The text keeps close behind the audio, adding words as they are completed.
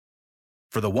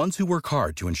For the ones who work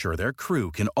hard to ensure their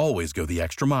crew can always go the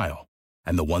extra mile,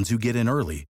 and the ones who get in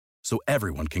early so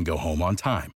everyone can go home on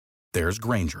time, there's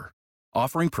Grainger,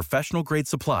 offering professional-grade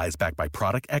supplies backed by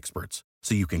product experts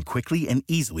so you can quickly and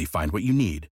easily find what you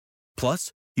need.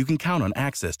 Plus, you can count on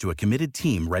access to a committed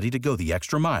team ready to go the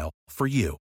extra mile for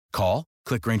you. Call,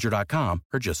 click Grainger.com,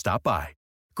 or just stop by.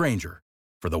 Grainger,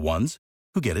 for the ones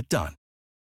who get it done.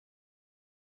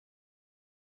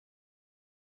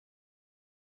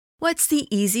 What's the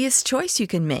easiest choice you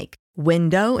can make?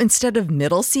 Window instead of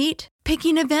middle seat?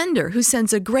 Picking a vendor who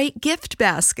sends a great gift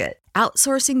basket?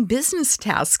 Outsourcing business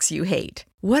tasks you hate?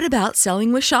 What about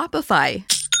selling with Shopify?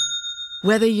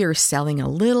 Whether you're selling a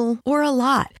little or a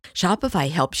lot,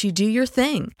 Shopify helps you do your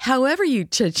thing, however you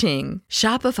cha-ching.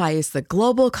 Shopify is the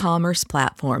global commerce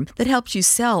platform that helps you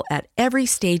sell at every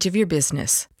stage of your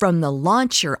business. From the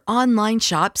launch your online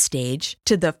shop stage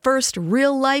to the first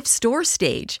real-life store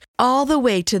stage, all the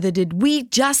way to the did we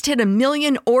just hit a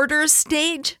million orders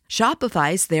stage.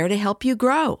 Shopify's there to help you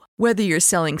grow. Whether you're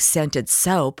selling scented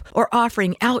soap or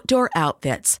offering outdoor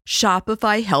outfits,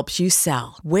 Shopify helps you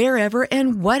sell. Wherever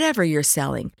and whatever you're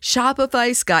selling,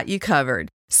 Shopify's got you covered.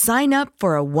 Sign up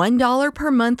for a $1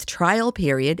 per month trial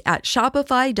period at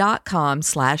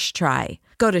shopify.com/try.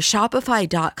 Go to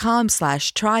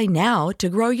shopify.com/try now to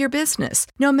grow your business,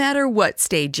 no matter what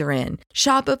stage you're in.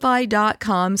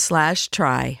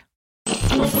 Shopify.com/try.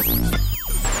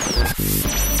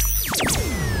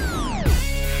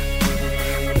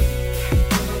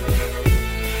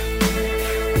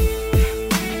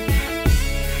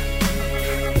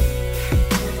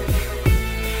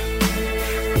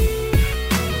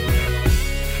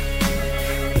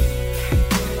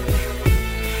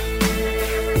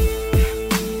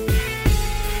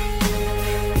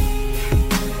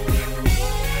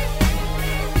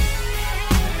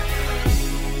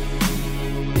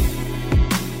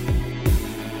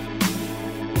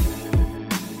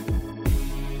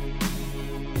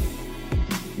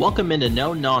 Welcome into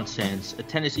No Nonsense, a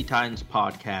Tennessee Titans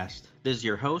podcast. This is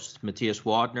your host, Matthias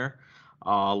Wadner,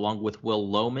 along with Will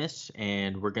Lomas,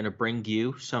 and we're going to bring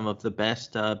you some of the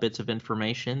best bits of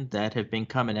information that have been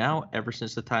coming out ever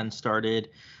since the Titans started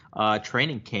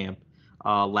training camp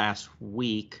last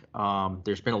week.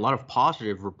 There's been a lot of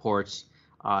positive reports,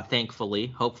 thankfully.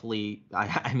 Hopefully,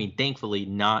 thankfully,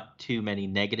 not too many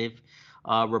negative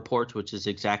reports, which is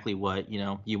exactly what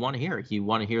you want to hear. You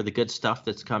want to hear the good stuff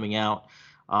that's coming out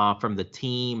from the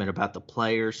team and about the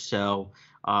players. So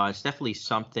it's definitely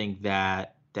something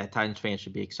that Titans fans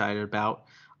should be excited about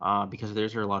because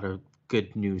there's a lot of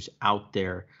good news out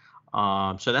there.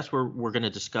 So that's where we're going to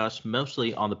discuss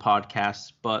mostly on the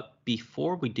podcast. But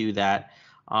before we do that,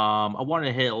 I wanted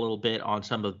to hit a little bit on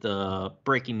some of the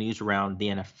breaking news around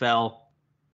the NFL.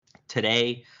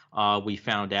 Today, we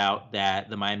found out that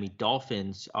the Miami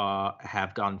Dolphins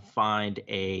have gone fined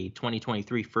a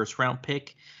 2023 first-round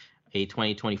pick, a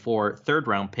 2024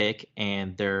 third-round pick,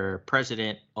 and their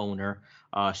president owner,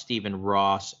 Stephen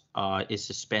Ross, is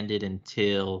suspended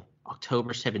until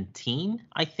October 17,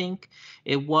 I think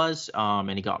it was, and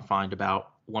he got fined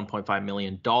about $1.5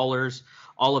 million.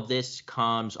 All of this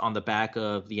comes on the back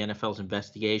of the NFL's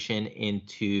investigation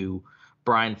into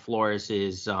Brian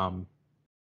Flores's,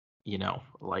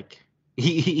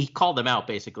 he called them out,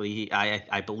 basically.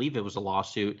 I believe it was a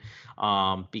lawsuit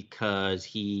because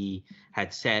he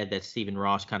had said that Stephen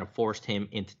Ross kind of forced him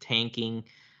into tanking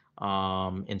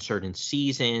in certain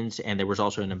seasons. And there was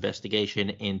also an investigation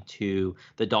into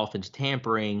the Dolphins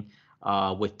tampering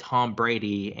with Tom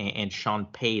Brady and Sean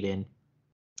Payton.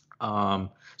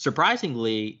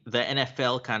 Surprisingly, the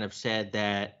NFL kind of said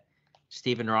that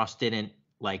Stephen Ross didn't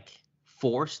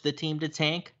force the team to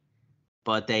tank,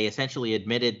 but they essentially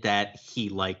admitted that he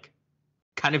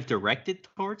kind of directed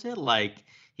towards it.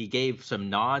 He gave some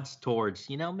nods towards,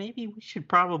 maybe we should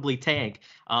probably tank.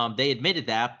 They admitted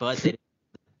that, but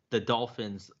the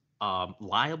Dolphins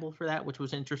liable for that, which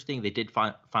was interesting. They did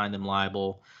find them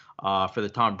liable for the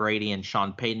Tom Brady and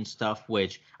Sean Payton stuff,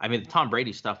 which, the Tom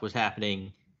Brady stuff was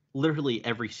happening literally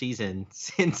every season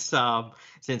since the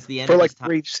end for of his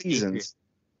 3 seasons.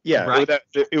 Yeah, right.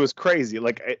 It was crazy.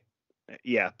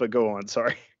 Yeah, but go on.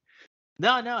 Sorry.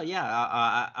 No,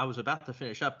 yeah. I was about to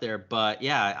finish up there, but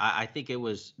yeah, I think it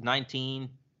was 19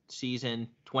 season,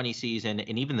 20 season,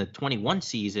 and even the 21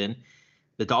 season.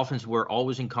 The Dolphins were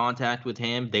always in contact with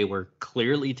him. They were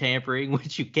clearly tampering,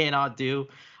 which you cannot do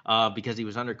because he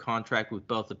was under contract with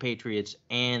both the Patriots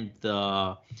and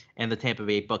the Tampa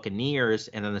Bay Buccaneers.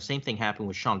 And then the same thing happened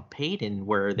with Sean Payton,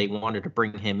 where they wanted to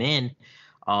bring him in,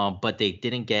 but they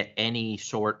didn't get any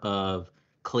sort of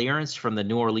clearance from the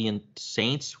New Orleans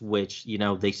Saints, which,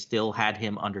 they still had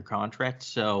him under contract.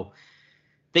 So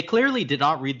They clearly did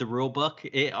not read the rule book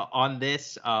on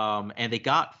this, and they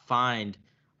got fined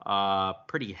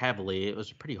pretty heavily. It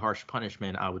was a pretty harsh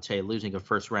punishment, I would say, losing a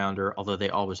first rounder, although they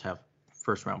always have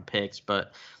first round picks,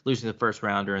 but losing the first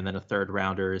rounder and then a third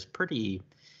rounder is pretty,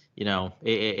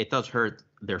 it does hurt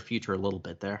their future a little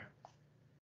bit there.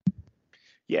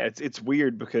 Yeah, it's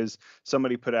weird because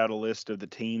somebody put out a list of the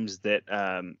teams that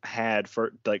had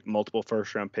multiple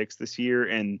first round picks this year,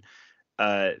 and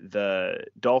the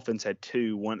Dolphins had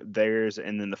two, one theirs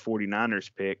and then the 49ers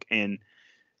pick. And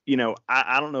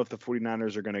I don't know if the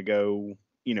 49ers are going to go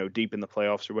deep in the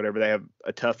playoffs or whatever. They have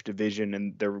a tough division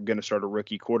and they're going to start a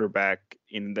rookie quarterback,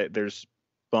 and that there's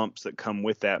bumps that come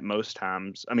with that most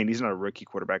times. I mean, he's not a rookie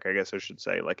quarterback, I guess I should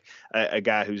say, like a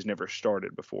guy who's never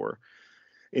started before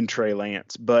in Trey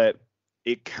Lance, but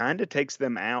it kind of takes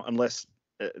them out unless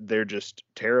they're just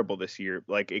terrible this year.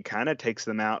 Like, it kind of takes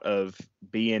them out of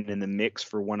being in the mix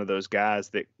for one of those guys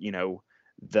that,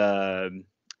 the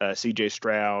CJ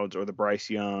Strouds or the Bryce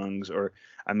Youngs, or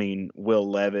Will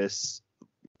Levis,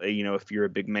 if you're a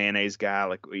big mayonnaise guy,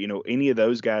 like, any of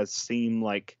those guys seem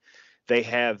like they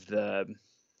have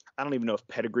I don't even know if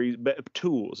pedigree, but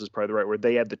tools is probably the right word.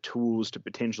 They have the tools to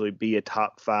potentially be a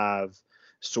top 5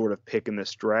 sort of pick in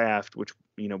this draft, which,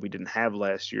 we didn't have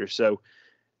last year. So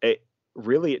it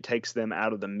takes them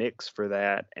out of the mix for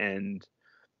that. And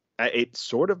it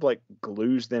sort of like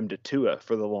glues them to Tua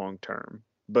for the long term,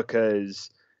 because,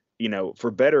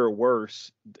 for better or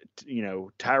worse,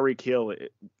 Tyreek Hill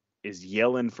is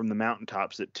yelling from the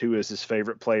mountaintops that Tua is his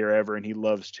favorite player ever, and he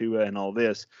loves Tua and all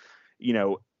this.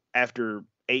 After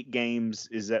 8 games,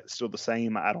 is that still the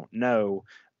same? I don't know.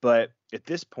 But at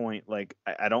this point, like,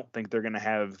 I don't think they're going to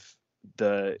have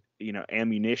the,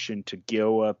 ammunition to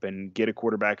go up and get a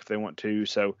quarterback if they want to.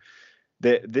 So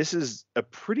this is a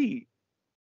pretty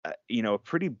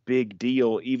big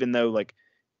deal, even though, like,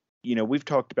 we've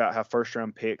talked about how first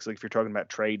round picks, like if you're talking about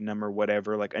trading them or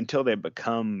whatever, like until they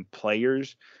become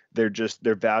players,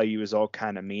 their value is all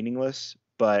kind of meaningless.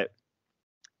 But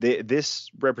this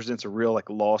represents a real like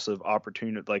loss of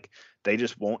opportunity. Like, they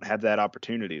just won't have that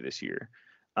opportunity this year.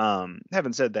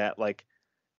 Having said that, like,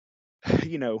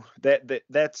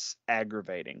 that's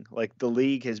aggravating. Like, the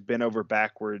league has bent over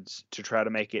backwards to try to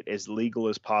make it as legal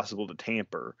as possible to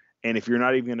tamper. And if you're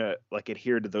not even going to like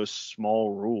adhere to those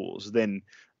small rules, then,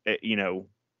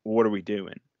 what are we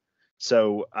doing?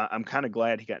 So I'm kind of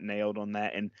glad he got nailed on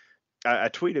that. And I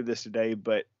tweeted this today,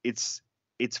 but it's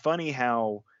funny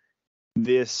how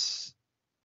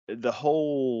the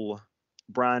whole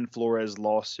Brian Flores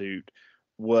lawsuit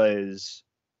was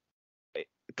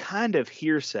kind of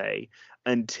hearsay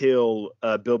until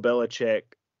Bill Belichick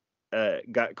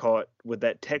got caught with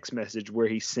that text message where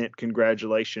he sent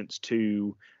congratulations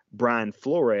to Brian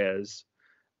Flores,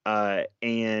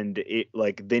 and it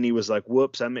like then he was like,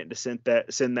 "Whoops, I meant to send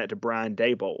that to Brian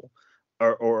Daboll,"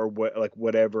 or what, like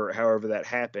whatever, however that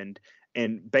happened,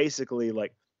 and basically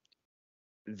like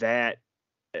that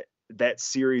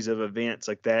series of events,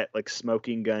 like that, like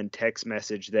smoking gun text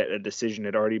message that a decision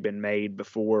had already been made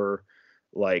before.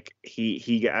 Like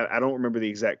I don't remember the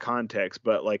exact context,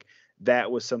 but like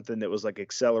that was something that was like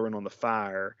accelerant on the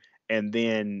fire. And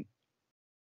then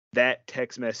that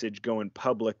text message going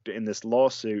public in this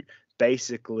lawsuit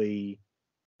basically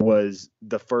was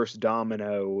the first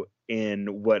domino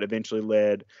in what eventually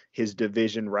led his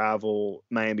division rival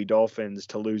Miami Dolphins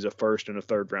to lose a first and a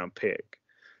third round pick.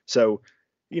 So,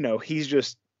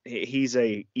 he's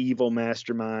a evil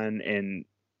mastermind, and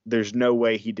there's no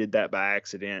way he did that by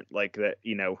accident. Like that,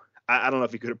 I don't know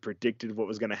if he could have predicted what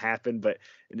was going to happen, but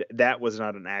that was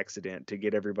not an accident to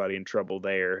get everybody in trouble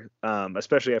there,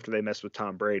 especially after they messed with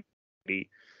Tom Brady.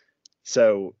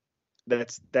 So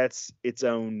that's its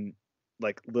own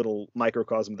like little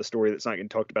microcosm of the story that's not getting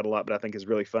talked about a lot, but I think is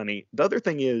really funny. The other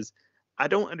thing is, I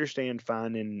don't understand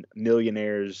finding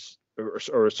millionaires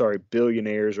or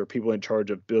billionaires or people in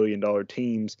charge of billion-dollar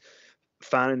teams,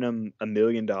 finding them $1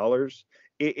 million.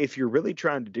 If you're really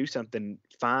trying to do something,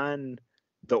 find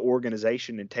the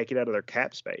organization and take it out of their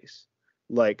cap space.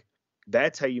 Like,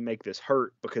 that's how you make this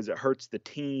hurt, because it hurts the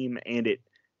team, and it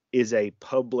is a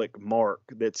public mark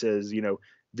that says,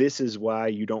 this is why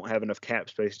you don't have enough cap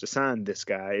space to sign this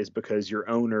guy, is because your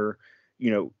owner,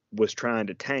 was trying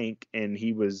to tank, and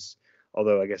he was,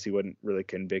 although I guess he wasn't really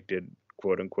convicted,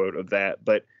 quote unquote, of that,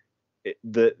 but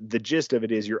the gist of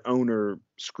it is your owner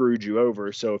screwed you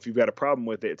over. So if you've got a problem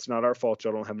with it, it's not our fault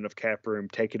y'all don't have enough cap room.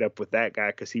 Take it up with that guy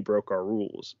because he broke our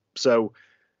rules. So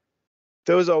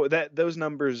those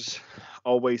numbers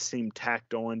always seem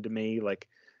tacked on to me. Like,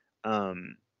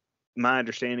 my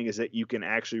understanding is that you can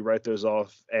actually write those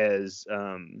off as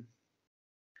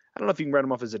I don't know if you can write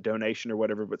them off as a donation or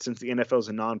whatever, but since the NFL is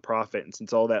a nonprofit and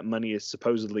since all that money is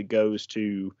supposedly goes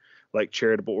to like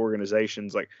charitable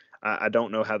organizations, like I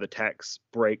don't know how the tax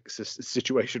break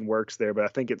situation works there, but I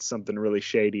think it's something really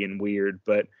shady and weird.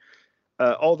 But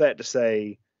all that to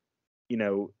say, you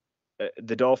know,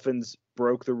 the Dolphins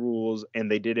broke the rules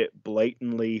and they did it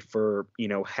blatantly for,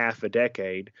 half a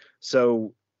decade.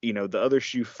 So, the other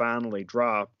shoe finally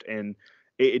dropped, and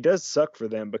it does suck for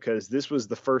them because this was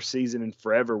the first season in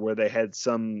forever where they had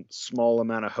some small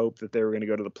amount of hope that they were going to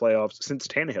go to the playoffs since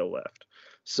Tannehill left.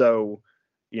 So,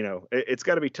 it's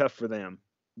got to be tough for them.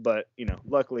 But,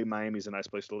 luckily Miami's a nice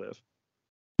place to live.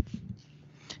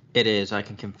 It is. I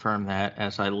can confirm that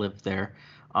as I live there.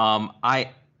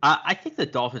 I think the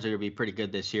Dolphins are going to be pretty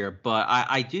good this year, but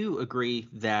I do agree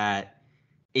that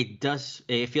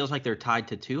it feels like they're tied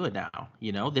to Tua now.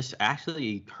 This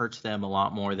actually hurts them a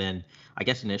lot more than I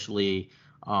guess initially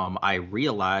I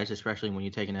realized, especially when you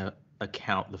take into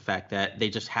account the fact that they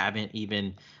just haven't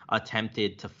even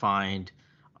attempted to find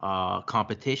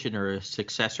competition or a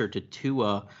successor to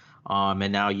Tua.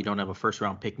 And now you don't have a first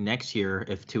round pick next year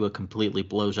if Tua completely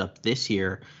blows up this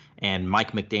year. And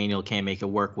Mike McDaniel can't make it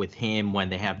work with him when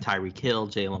they have Tyreek Hill,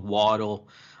 Jalen Waddle,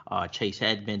 Chase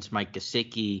Edmonds, Mike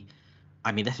Gesicki.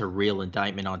 I mean, that's a real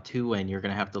indictment on Tua, and you're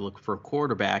going to have to look for a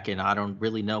quarterback, and I don't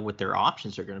really know what their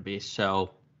options are going to be.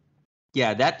 So,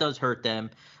 yeah, that does hurt them.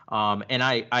 And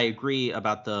I agree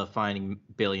about the finding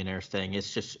billionaires thing.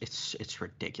 It's just it's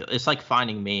ridiculous. It's like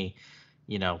finding me,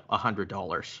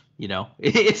 $100.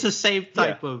 It's the same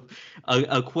type of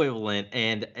equivalent.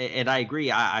 And I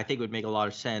agree. I think it would make a lot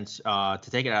of sense to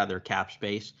take it out of their cap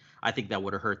space. I think that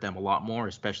would have hurt them a lot more,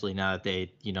 especially now that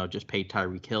they just paid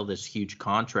Tyreek Hill this huge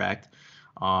contract.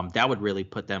 That would really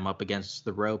put them up against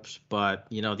the ropes. But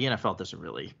the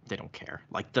NFL they don't care.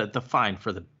 Like the fine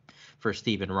for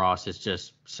Stephen Ross is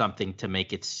just something to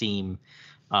make it seem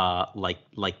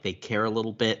like they care a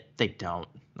little bit. They don't.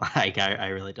 I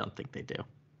really don't think they do.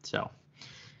 So,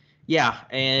 yeah.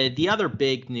 And the other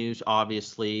big news,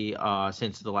 obviously,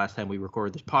 since the last time we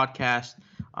recorded this podcast,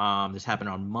 this happened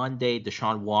on Monday.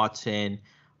 Deshaun Watson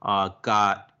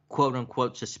got quote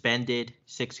unquote suspended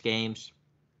 6 games.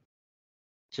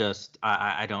 Just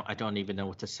I don't even know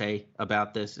what to say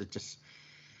about this. It's just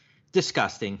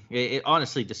disgusting. It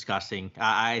honestly disgusting.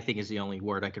 I think is the only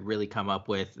word I could really come up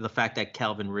with. The fact that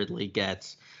Calvin Ridley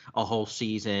gets a whole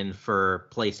season for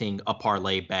placing a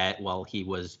parlay bet while he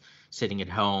was sitting at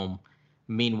home.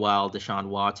 Meanwhile, Deshaun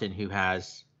Watson, who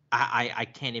has I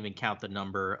can't even count the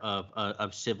number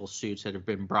of civil suits that have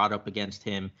been brought up against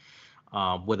him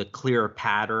with a clear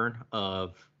pattern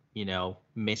of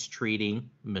mistreating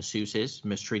masseuses,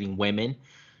 mistreating women.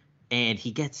 And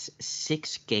he gets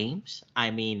 6 games.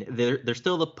 I mean, there's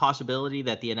still the possibility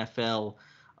that the NFL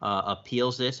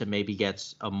appeals this and maybe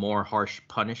gets a more harsh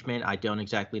punishment. I don't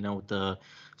exactly know what the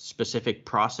specific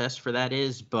process for that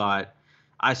is, but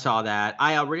I saw that.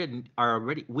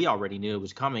 We already knew it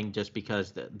was coming just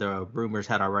because the rumors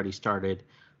had already started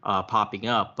popping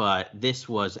up. But this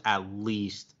was at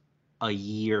least a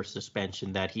year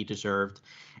suspension that he deserved.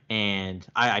 And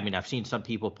I mean, I've seen some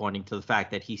people pointing to the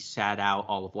fact that he sat out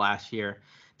all of last year.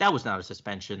 That was not a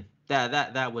suspension.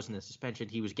 That wasn't a suspension.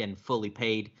 He was getting fully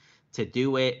paid to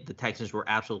do it. The Texans were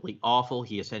absolutely awful.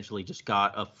 He essentially just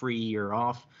got a free year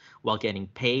off while getting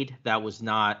paid. That was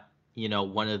not,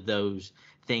 one of those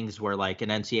things where like an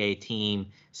NCAA team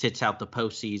sits out the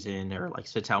postseason or like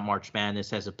sits out March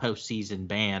Madness as a postseason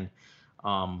ban,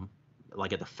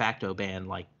 like a de facto ban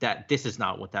like that. This is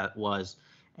not what that was.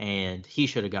 And he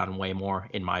should have gotten way more,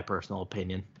 in my personal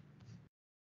opinion.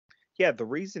 Yeah, the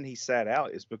reason he sat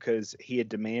out is because he had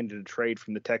demanded a trade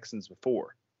from the Texans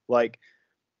before. Like,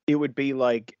 it would be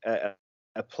like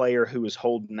a player who was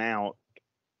holding out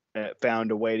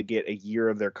found a way to get a year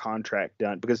of their contract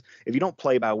done. Because if you don't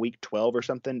play by week 12 or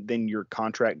something, then your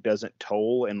contract doesn't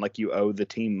toll and like you owe the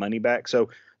team money back. So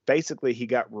basically he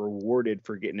got rewarded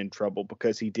for getting in trouble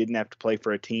because he didn't have to play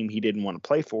for a team he didn't want to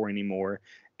play for anymore.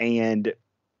 And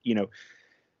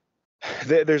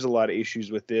there's a lot of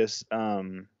issues with this.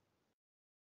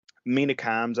 Mina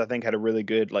Kimes, I think, had a really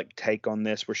good take on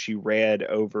this where she read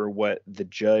over what the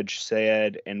judge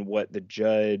said and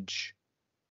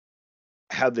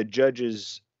how the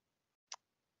judge's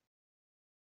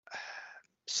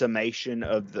summation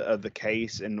of the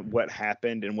case and what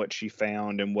happened and what she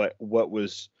found and what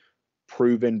was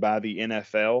proven by the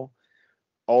NFL.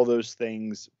 All those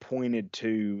things pointed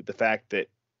to the fact that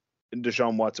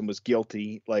Deshaun Watson was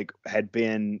guilty, had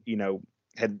been,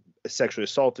 had sexually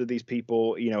assaulted these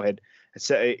people, had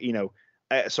said,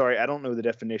 sorry, I don't know the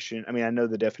definition. I mean, I know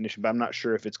the definition, but I'm not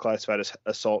sure if it's classified as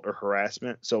assault or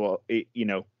harassment. So,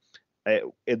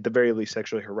 at the very least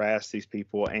sexually harassed these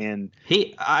people. And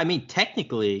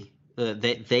technically,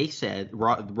 they said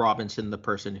Robinson, the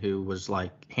person who was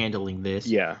like handling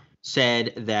this,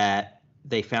 said that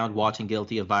they found Watson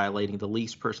guilty of violating the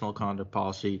least personal conduct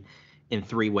policy in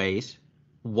 3 ways.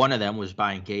 One of them was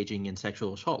by engaging in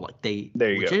sexual assault. Like they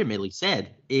legitimately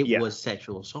said it was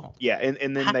sexual assault. Yeah,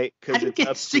 and then how do you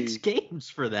get 6 games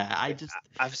for that?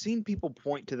 I've seen people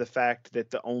point to the fact that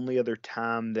the only other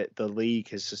time that the league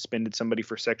has suspended somebody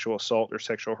for sexual assault or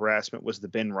sexual harassment was the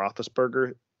Ben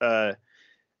Roethlisberger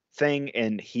thing,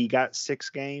 and he got 6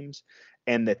 games,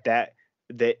 and that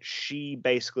she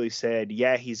basically said,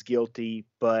 yeah, he's guilty,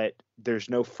 but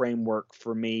there's no framework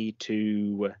for me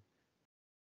to.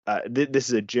 This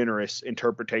is a generous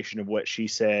interpretation of what she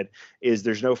said, is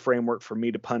there's no framework for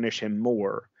me to punish him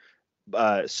more.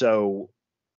 So,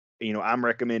 I'm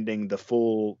recommending the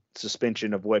full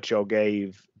suspension of what y'all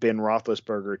gave Ben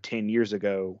Roethlisberger 10 years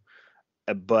ago,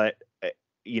 but,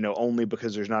 only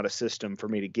because there's not a system for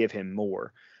me to give him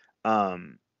more. My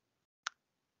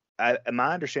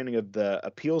understanding of the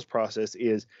appeals process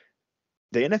is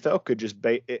the NFL could just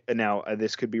now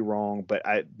this could be wrong, but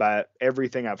by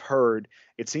everything I've heard,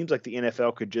 it seems like the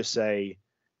NFL could just say,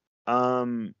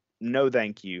 no,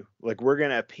 thank you. Like, we're going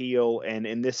to appeal. And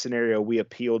in this scenario, we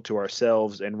appealed to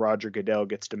ourselves and Roger Goodell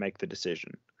gets to make the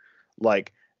decision.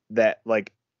 Like that,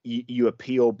 like you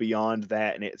appeal beyond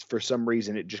that. And it's for some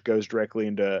reason, it just goes directly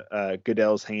into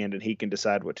Goodell's hand and he can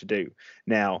decide what to do.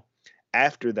 Now,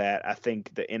 after that, I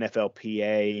think the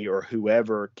NFLPA or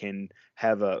whoever can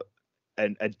have a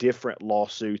different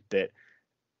lawsuit that,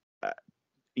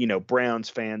 Browns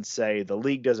fans say the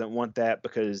league doesn't want that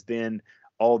because then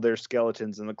all their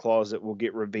skeletons in the closet will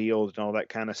get revealed and all that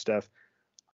kind of stuff.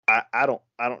 I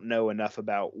don't know enough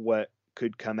about what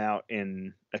could come out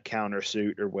in a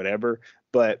countersuit or whatever,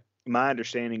 but my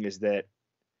understanding is that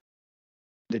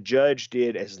the judge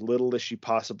did as little as she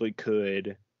possibly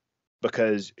could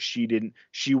because she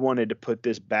wanted to put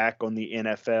this back on the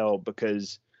NFL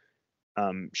because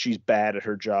she's bad at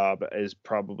her job is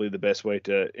probably the best way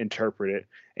to interpret it.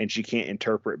 And she can't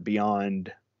interpret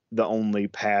beyond the only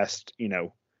past,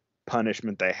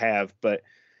 punishment they have. But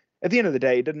at the end of the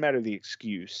day, it doesn't matter the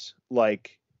excuse.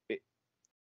 Like,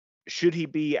 should he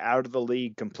be out of the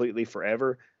league completely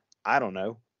forever? I don't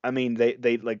know. I mean,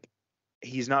 they like,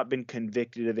 he's not been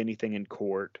convicted of anything in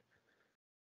court.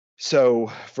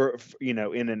 So for in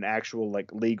an actual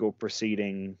like legal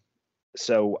proceeding.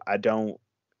 So I don't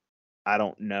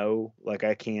know. Like,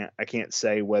 I can't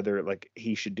say whether like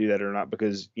he should do that or not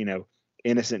because,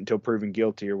 innocent until proven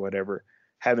guilty or whatever.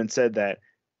 Having said that,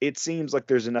 it seems like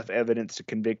there's enough evidence to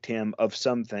convict him of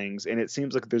some things. And it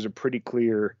seems like there's a pretty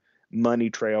clear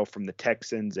money trail from the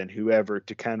Texans and whoever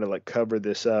to kind of like cover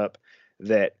this up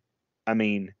that, I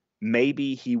mean,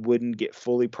 maybe he wouldn't get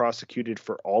fully prosecuted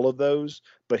for all of those,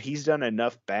 but he's done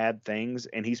enough bad things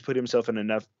and he's put himself in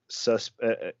enough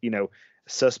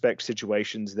suspect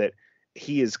situations that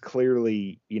he is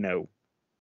clearly,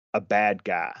 a bad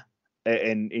guy.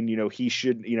 And he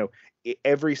should,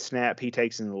 every snap he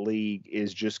takes in the league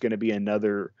is just going to be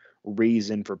another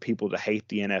reason for people to hate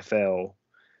the NFL.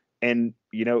 And,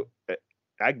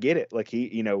 I get it. Like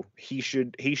he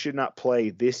should not play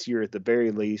this year at the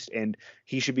very least. And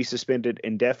he should be suspended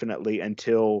indefinitely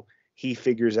until he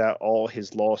figures out all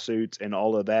his lawsuits and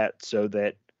all of that so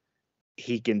that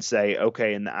he can say,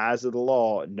 okay, in the eyes of the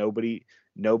law, nobody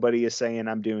is saying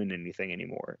I'm doing anything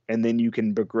anymore. And then you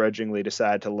can begrudgingly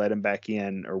decide to let him back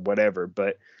in or whatever.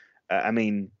 But I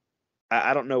mean,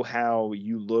 I don't know how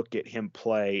you look at him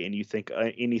play and you think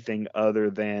anything other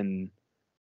than,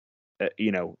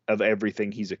 of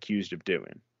everything he's accused of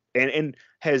doing and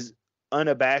has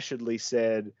unabashedly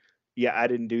said, yeah, I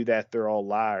didn't do that. They're all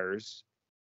liars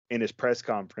in his press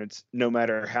conference, no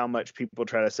matter how much people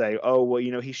try to say, oh,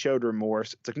 well, he showed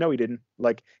remorse. It's like, no, he didn't.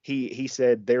 Like he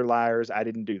said, they're liars. I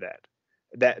didn't do that.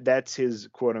 That's his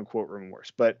quote unquote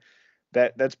remorse. But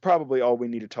that's probably all we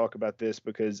need to talk about this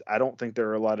because I don't think there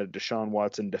are a lot of Deshaun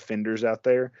Watson defenders out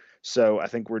there. So I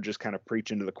think we're just kind of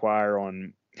preaching to the choir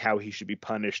on how he should be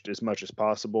punished as much as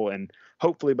possible. And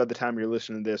hopefully by the time you're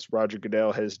listening to this, Roger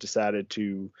Goodell has decided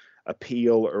to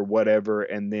appeal or whatever,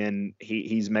 and then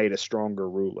he's made a stronger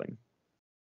ruling.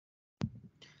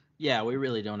 Yeah, we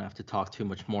really don't have to talk too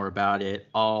much more about it.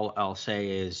 All I'll say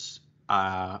is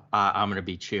I'm going to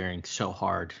be cheering so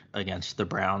hard against the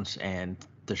Browns and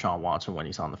Deshaun Watson when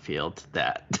he's on the field.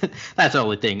 That's the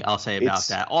only thing I'll say about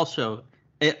that. Also,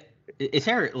 is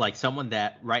there like someone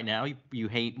that right now you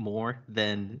hate more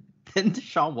than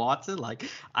Deshaun Watson? Like,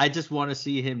 I just want to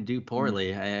see him do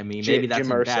poorly. I mean, maybe that's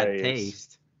in bad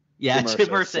taste. Yeah, Jim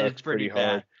Irsay is pretty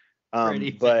bad.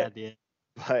 Pretty But bad,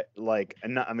 yeah. like,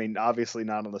 I mean, obviously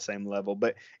not on the same level,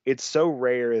 but it's so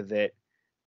rare that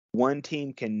one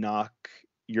team can knock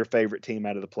your favorite team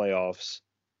out of the playoffs,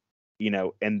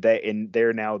 and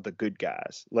they're now the good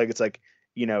guys. Like it's like,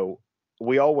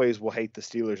 we always will hate the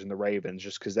Steelers and the Ravens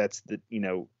just because that's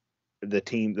the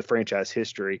team, the franchise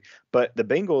history. But the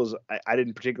Bengals, I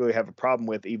didn't particularly have a problem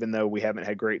with, even though we haven't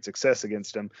had great success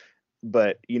against them.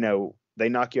 But they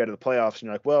knock you out of the playoffs, and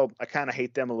you're like, well, I kind of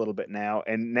hate them a little bit now.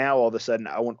 And now all of a sudden,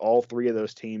 I want all three of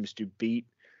those teams to beat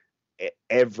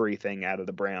everything out of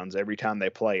the Browns every time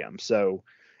they play them. So,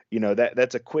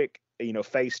 that's a quick,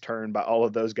 face turn by all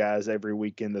of those guys every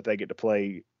weekend that they get to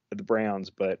play the Browns.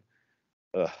 But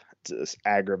it's just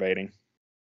aggravating.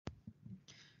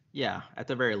 Yeah, at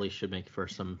the very least, should make for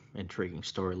some intriguing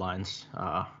storylines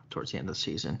towards the end of the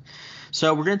season.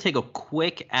 So we're going to take a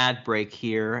quick ad break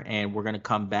here, and we're going to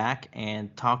come back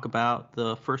and talk about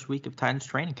the first week of Titans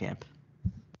training camp.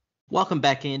 Welcome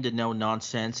back into No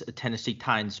Nonsense, a Tennessee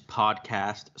Titans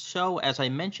podcast. So as I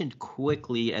mentioned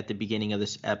quickly at the beginning of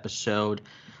this episode,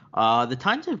 the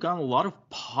Titans have gotten a lot of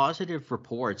positive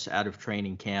reports out of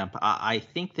training camp. I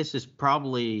think this is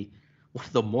probably one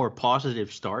of the more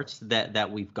positive starts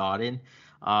that we've gotten.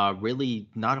 Really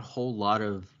not a whole lot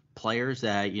of players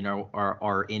that,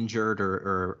 are injured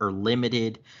or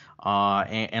limited.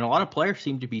 And a lot of players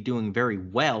seem to be doing very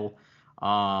well.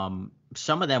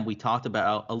 Some of them we talked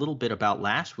about a little bit about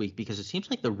last week, because it seems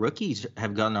like the rookies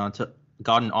have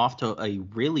gotten off to a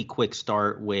really quick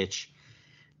start, which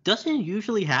doesn't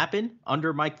usually happen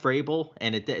under Mike Vrabel,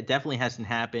 and it definitely hasn't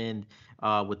happened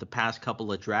with the past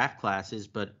couple of draft classes,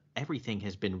 but everything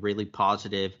has been really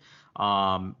positive.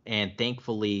 And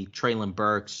thankfully, Treylon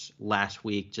Burks last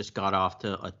week just got off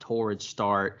to a torrid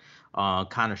start,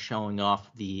 kind of showing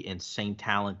off the insane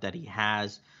talent that he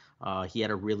has. He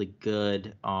had a really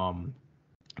good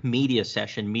media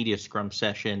scrum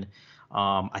session.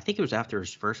 I think it was after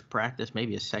his first practice,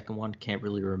 maybe a second one, can't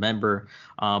really remember.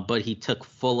 But he took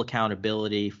full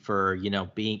accountability for,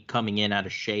 coming in out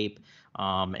of shape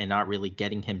and not really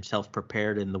getting himself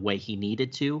prepared in the way he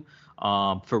needed to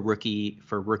for rookie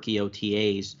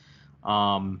OTAs.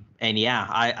 And yeah,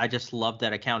 I just loved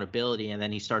that accountability. And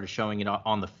then he started showing it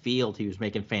on the field. He was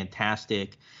making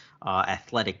fantastic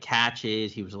athletic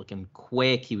catches. He was looking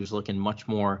quick. He was looking much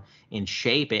more in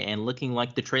shape and looking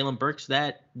like the Treylon Burks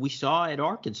that we saw at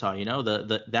Arkansas.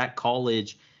 That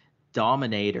college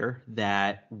dominator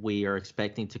that we are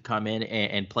expecting to come in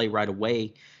and play right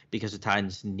away, because the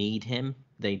Titans need him.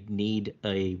 They need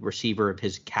a receiver of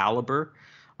his caliber.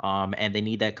 And they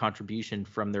need that contribution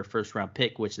from their first round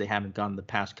pick, which they haven't gotten the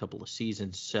past couple of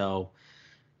seasons. So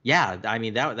yeah, I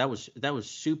mean, that was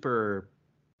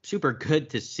super good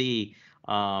to see.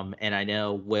 And I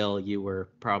know, Will, you were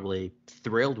probably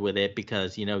thrilled with it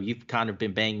because, you've kind of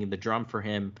been banging the drum for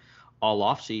him all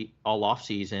off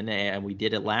season, and we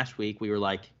did it last week. We were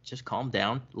like, just calm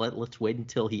down. Let's wait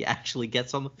until he actually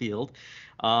gets on the field.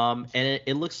 And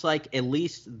it looks like at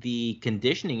least the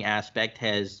conditioning aspect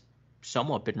has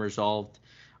somewhat been resolved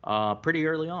pretty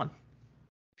early on.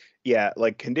 Yeah,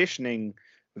 like conditioning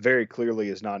very clearly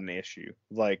is not an issue.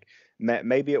 Like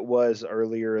maybe it was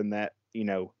earlier in that,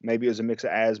 maybe it was a mix of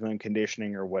asthma and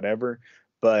conditioning or whatever,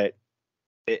 but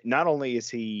not only is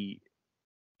he,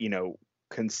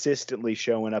 consistently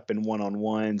showing up in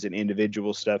one-on-ones and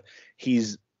individual stuff,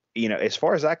 he's, as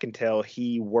far as I can tell,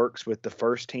 he works with the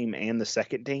first team and the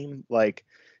second team. Like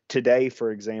today,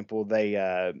 for example, they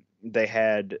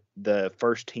had the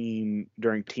first team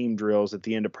during team drills at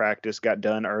the end of practice, got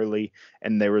done early,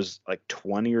 and there was like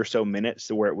 20 or so minutes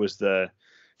to where it was the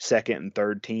second and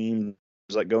third team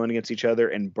like going against each other,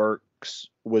 and Burks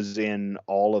was in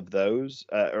all of those,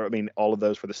 all of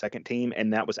those for the second team,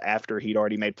 and that was after he'd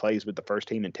already made plays with the first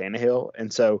team in Tannehill.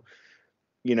 And so,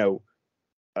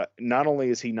 not only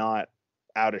is he not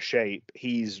out of shape,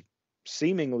 he's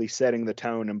seemingly setting the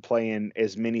tone and playing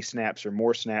as many snaps or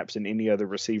more snaps than any other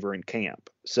receiver in camp.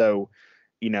 So,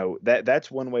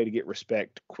 that's one way to get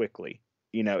respect quickly.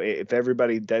 If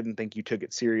everybody doesn't think you took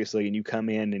it seriously and you come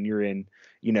in and you're in,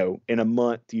 in a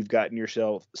month, you've gotten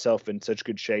yourself in such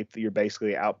good shape that you're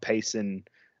basically outpacing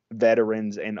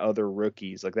veterans and other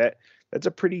rookies like that. That's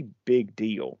a pretty big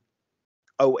deal.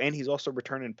 Oh, and he's also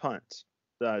returning punts.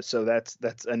 So that's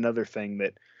another thing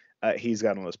that he's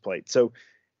got on his plate. So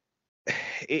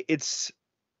it's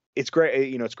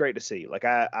great. It's great to see. Like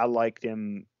I liked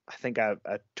him. I think I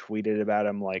tweeted about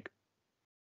him like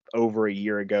over a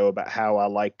year ago about how I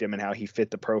liked him and how he fit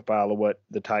the profile of what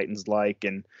the Titans like.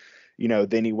 And,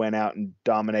 then he went out and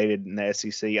dominated in the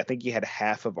SEC. I think he had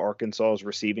half of Arkansas's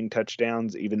receiving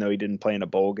touchdowns, even though he didn't play in a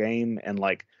bowl game. And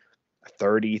like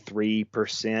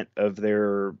 33% of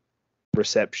their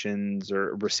receptions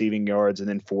or receiving yards, and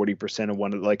then 40% of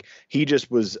one of, like, he just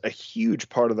was a huge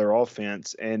part of their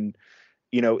offense. And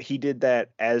he did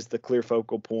that as the clear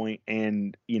focal point,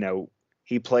 and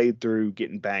he played through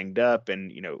getting banged up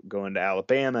and going to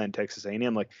Alabama and Texas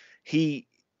A&M. Like, he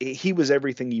was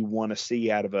everything you want to see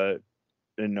out of a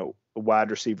wide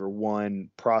receiver one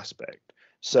prospect.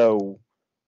 So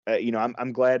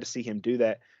I'm glad to see him do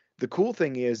that. The cool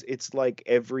thing is, it's like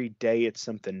every day it's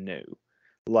something new.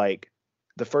 Like,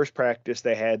 the first practice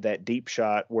they had that deep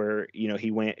shot where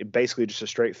he went basically just a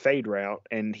straight fade route,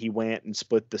 and he went and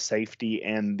split the safety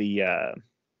and the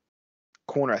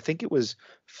corner. I think it was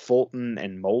Fulton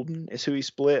and Molden is who he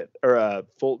split, or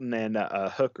Fulton and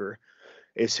Hooker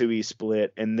is who he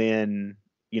split. And then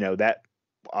that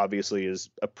obviously is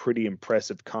a pretty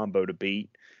impressive combo to beat.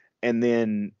 And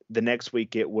then the next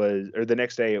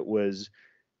day it was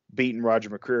beating Roger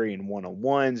McCreary in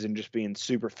one-on-ones and just being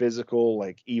super physical.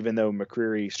 Like, even though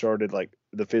McCreary started like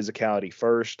the physicality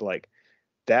first, like,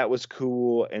 that was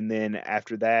cool. And then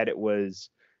after that, it was,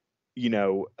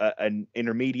 an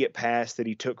intermediate pass that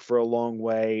he took for a long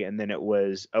way. And then it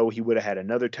was, he would have had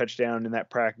another touchdown in that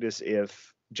practice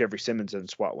if Jeffrey Simmons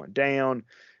doesn't swat one down.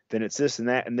 Then it's this and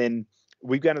that. And then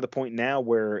we've gotten to the point now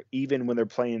where even when they're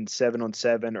playing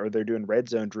 7-on-7 or they're doing red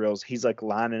zone drills, he's like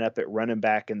lining up at running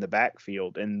back in the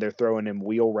backfield, and they're throwing him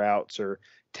wheel routes or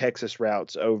Texas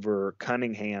routes over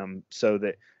Cunningham, so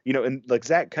that, and like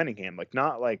Zach Cunningham, like,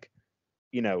 not like,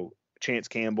 Chance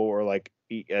Campbell or like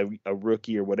a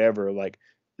rookie or whatever, like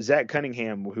Zach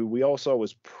Cunningham, who we all saw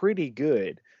was pretty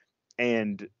good.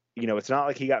 And, it's not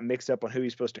like he got mixed up on who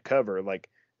he's supposed to cover. Like,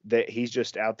 that he's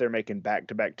just out there making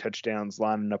back-to-back touchdowns,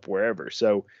 lining up wherever.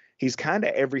 So he's kind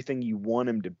of everything you want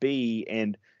him to be,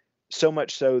 and so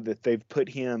much so that they've put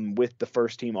him with the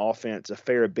first-team offense a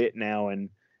fair bit now. And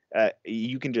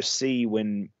you can just see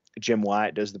when Jim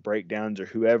Wyatt does the breakdowns or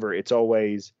whoever, it's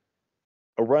always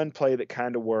a run play that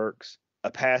kind of works, a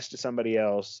pass to somebody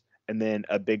else, and then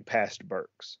a big pass to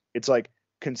Burks. It's like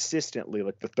consistently,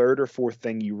 like the third or fourth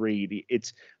thing you read.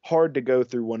 It's hard to go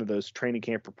through one of those training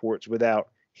camp reports without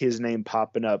his name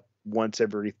popping up once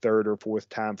every third or fourth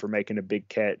time for making a big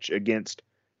catch against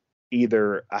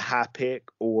either a high pick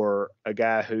or a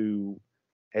guy who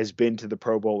has been to the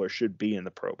Pro Bowl or should be in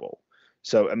the Pro Bowl.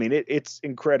 So, I mean, it's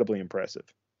incredibly impressive.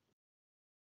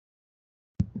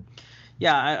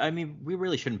 Yeah, I mean, we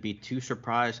really shouldn't be too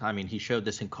surprised. I mean, he showed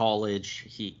this in college.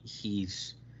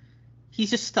 He's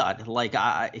a stud. Like,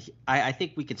 I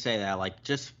think we could say that, like,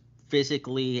 just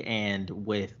physically and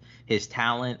with his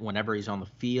talent whenever he's on the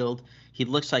field, he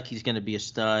looks like he's going to be a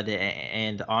stud.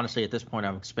 And honestly, at this point,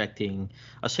 I'm expecting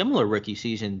a similar rookie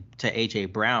season to A.J.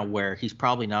 Brown, where he's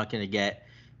probably not going to get,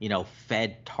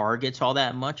 fed targets all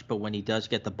that much. But when he does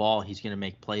get the ball, he's going to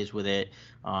make plays with it,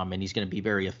 and he's going to be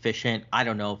very efficient. I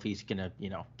don't know if he's going to,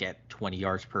 get 20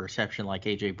 yards per reception like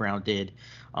A.J. Brown did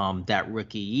that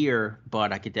rookie year,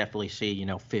 but I could definitely see,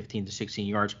 15 to 16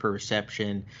 yards per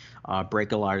reception,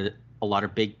 break a lot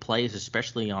of big plays,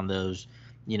 especially on those,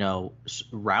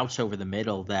 routes over the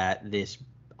middle that this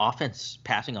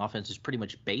passing offense is pretty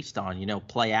much based on,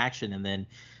 play action and then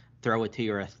throw it to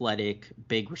your athletic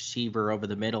big receiver over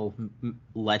the middle,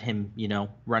 let him,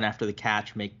 run after the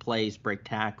catch, make plays, break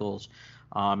tackles.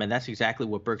 And that's exactly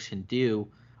what Burks can do.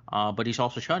 But he's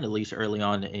also shown, at least early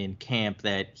on in camp,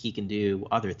 that he can do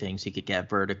other things. He could get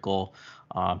vertical.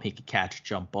 He could catch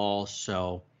jump balls.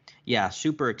 So, yeah,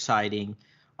 super exciting.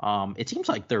 It seems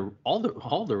like all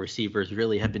the receivers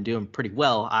really have been doing pretty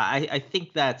well. I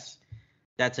think that's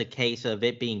a case of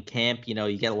it being camp.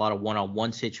 You get a lot of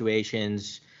one-on-one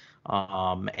situations,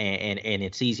 and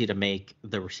it's easy to make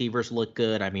the receivers look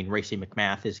good. I mean, Racey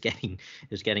McMath is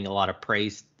getting a lot of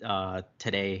praise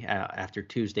today after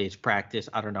Tuesday's practice.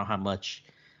 I don't know how much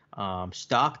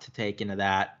stock to take into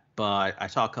that, but I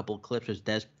saw a couple of clips of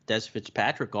Des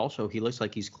Fitzpatrick also. He looks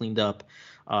like he's cleaned up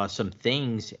some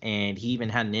things, and he even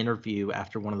had an interview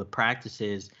after one of the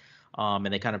practices, and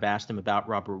they kind of asked him about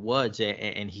Robert Woods,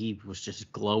 and he was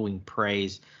just glowing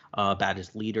praise about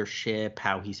his leadership,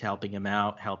 how he's helping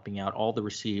out all the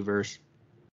receivers.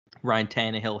 Ryan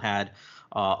Tannehill had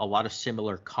a lot of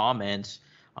similar comments,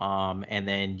 and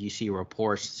then you see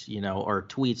reports, or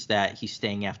tweets that he's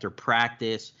staying after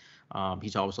practice.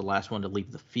 He's always the last one to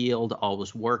leave the field,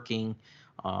 always working.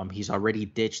 He's already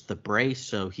ditched the brace,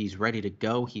 so he's ready to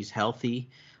go. He's healthy.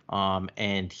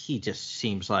 And he just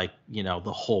seems like,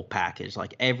 the whole package,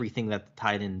 like everything that the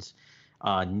Titans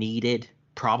needed,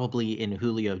 probably in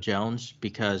Julio Jones,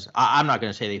 because I'm not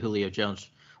going to say that Julio Jones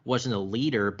wasn't a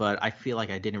leader, but I feel like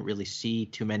I didn't really see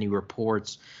too many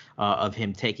reports of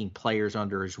him taking players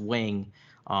under his wing.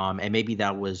 And maybe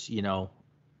that was,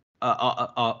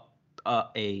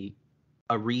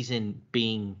 a reason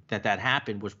being that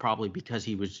happened was probably because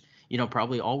he was,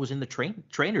 probably always in the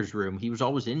trainer's room. He was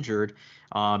always injured,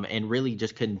 and really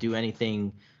just couldn't do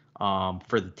anything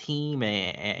for the team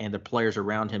and the players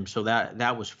around him. So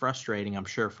that was frustrating, I'm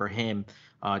sure, for him,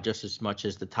 just as much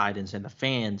as the Titans and the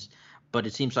fans. But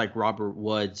it seems like Robert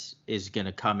Woods is going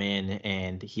to come in,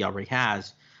 and he already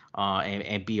has,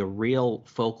 and be a real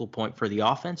focal point for the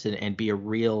offense and be a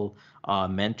real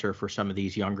mentor for some of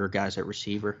these younger guys at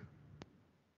receiver.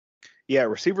 Yeah,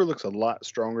 receiver looks a lot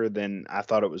stronger than I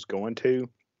thought it was going to.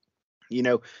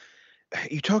 You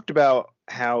talked about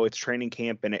how it's training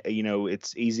camp and,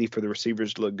 it's easy for the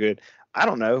receivers to look good. I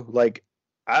don't know. Like,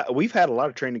 we've had a lot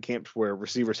of training camps where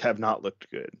receivers have not looked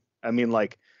good. I mean,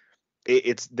 like,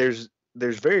 there's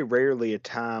very rarely a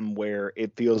time where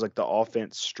it feels like the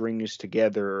offense strings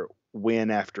together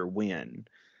win after win,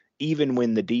 even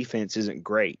when the defense isn't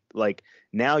great. Like,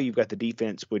 now you've got the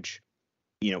defense, which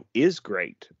is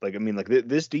great. Like, I mean, like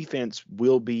this defense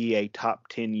will be a top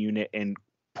 10 unit and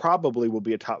probably will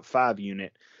be a top 5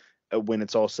 unit when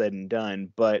it's all said and done.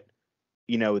 But,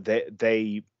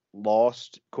 they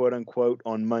lost, quote unquote,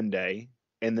 on Monday.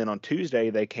 And then on Tuesday,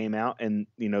 they came out and,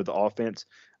 the offense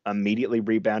immediately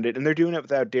rebounded, and they're doing it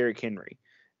without Derrick Henry.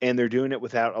 And they're doing it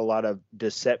without a lot of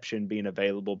deception being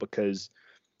available, because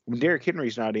when Derrick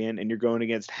Henry's not in and you're going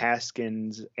against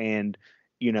Haskins and,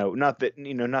 not that,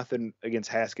 nothing against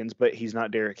Haskins, but he's not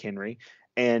Derrick Henry.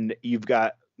 And you've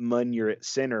got Munyer at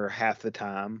center half the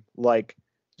time. Like,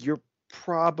 you're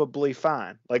probably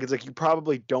fine. Like, it's like you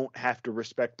probably don't have to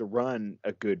respect the run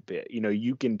a good bit.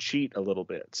 You can cheat a little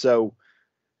bit. So,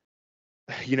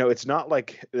 it's not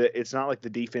like the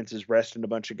defense is resting a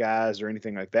bunch of guys or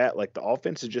anything like that. Like, the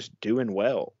offense is just doing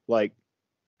well. Like,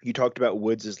 you talked about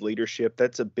Woods' leadership.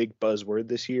 That's a big buzzword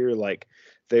this year. Like,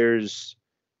 there's,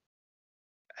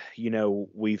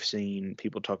 we've seen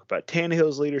people talk about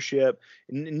Tannehill's leadership.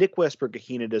 Nick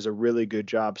Westbrook-Ikhine does a really good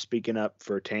job speaking up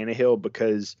for Tannehill,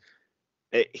 because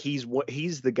he's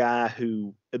the guy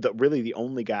really the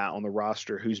only guy on the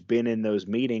roster who's been in those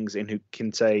meetings and who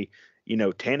can say,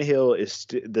 Tannehill is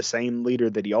the same leader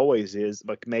that he always is,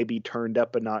 like maybe turned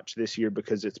up a notch this year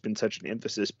because it's been such an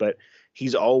emphasis, but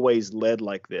he's always led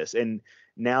like this. And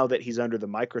now that he's under the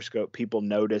microscope, people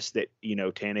notice that,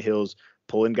 Tannehill's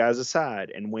pulling guys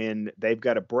aside, and when they've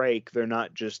got a break, they're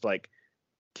not just like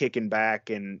kicking back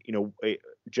and,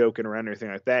 joking around or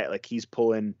anything like that. Like, he's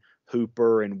pulling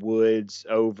Hooper and Woods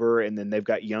over, and then they've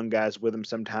got young guys with them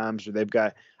sometimes, or they've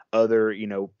got other,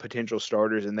 potential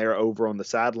starters, and they're over on the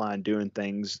sideline doing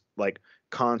things, like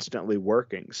constantly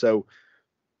working. So,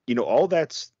 all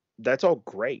that's all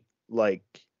great. Like,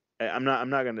 I'm not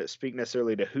going to speak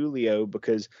necessarily to Julio,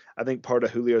 because I think part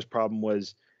of Julio's problem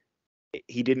was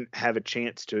he didn't have a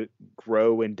chance to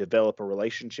grow and develop a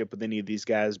relationship with any of these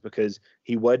guys, because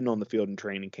he wasn't on the field in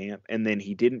training camp. And then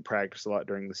he didn't practice a lot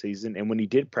during the season. And when he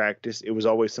did practice, it was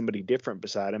always somebody different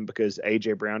beside him, because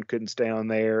AJ Brown couldn't stay on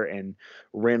there and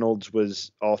Reynolds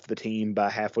was off the team by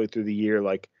halfway through the year.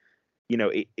 Like,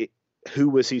 who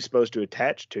was he supposed to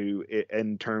attach to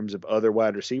in terms of other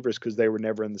wide receivers? Because they were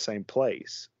never in the same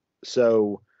place.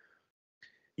 So,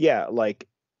 yeah, like,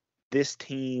 this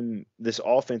team, this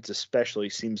offense especially,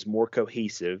 seems more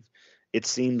cohesive. It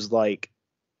seems like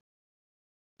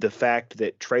the fact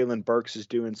that Treylon Burks is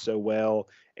doing so well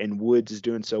and Woods is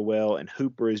doing so well and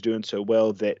Hooper is doing so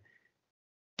well, that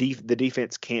the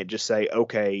defense can't just say,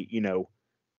 okay,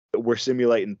 we're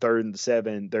simulating 3rd and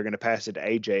 7. They're going to pass it to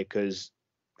AJ because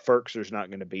Ferkser's not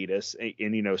going to beat us.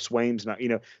 And Swaim's not,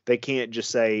 they can't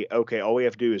just say, okay, all we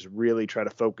have to do is really try to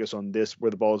focus on this,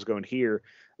 where the ball is going here.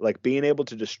 Like, being able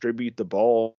to distribute the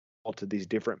ball to these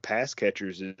different pass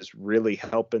catchers is really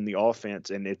helping the offense.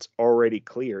 And it's already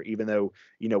clear, even though,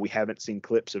 we haven't seen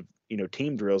clips of,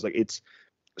 team drills. Like, it's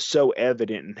so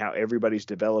evident in how everybody's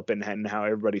developing and how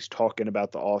everybody's talking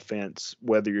about the offense,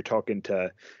 whether you're talking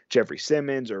to Jeffrey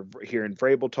Simmons or hearing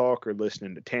Vrabel talk or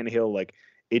listening to Tannehill. Like,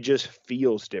 it just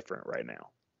feels different right now.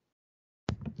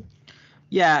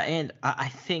 Yeah, and I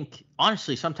think,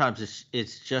 honestly, sometimes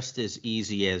it's just as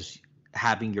easy as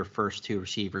having your first 2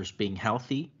 receivers being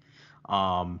healthy,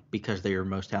 because they're your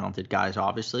most talented guys,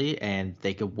 obviously, and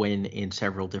they could win in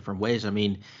several different ways. I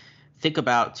mean, think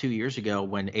about 2 years ago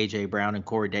when A.J. Brown and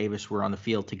Corey Davis were on the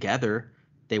field together.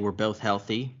 They were both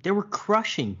healthy. They were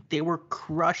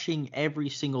crushing every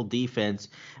single defense,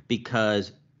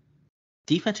 because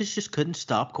defenses just couldn't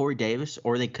stop Corey Davis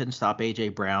or they couldn't stop A.J.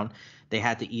 Brown. They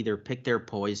had to either pick their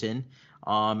poison,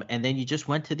 And then you just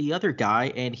went to the other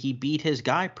guy, and he beat his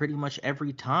guy pretty much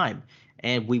every time.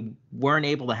 And we weren't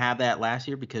able to have that last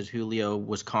year because Julio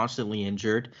was constantly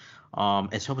injured,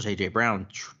 and so was A.J. Brown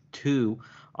too.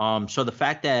 So the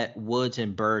fact that Woods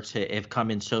and Burks have come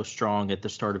in so strong at the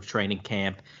start of training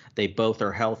camp, they both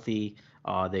are healthy,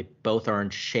 they both are in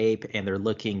shape, and they're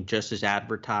looking just as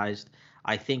advertised.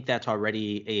 I think that's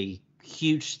already a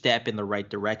huge step in the right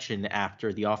direction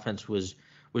after the offense was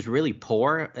really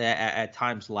poor at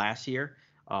times last year,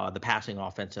 the passing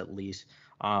offense at least.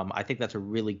 I think that's a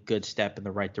really good step in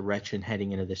the right direction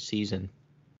heading into this season.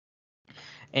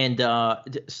 And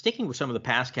sticking with some of the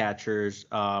pass catchers,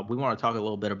 we want to talk a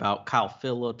little bit about Kyle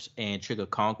Phillips and Chig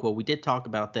Okonkwo. We did talk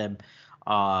about them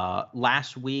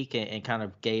last week and kind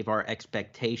of gave our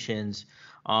expectations.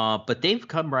 But they've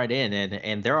come right in,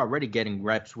 and they're already getting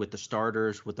reps with the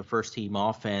starters, with the first-team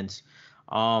offense.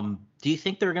 Do you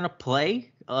think they're going to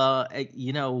play, a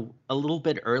little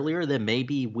bit earlier than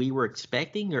maybe we were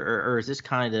expecting, or is this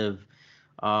kind of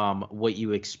what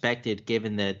you expected,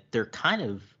 given that they're kind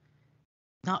of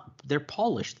they're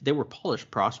polished. They were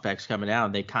polished prospects coming out,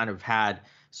 and they kind of had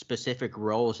specific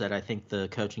roles that I think the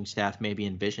coaching staff maybe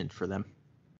envisioned for them.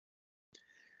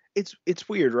 It's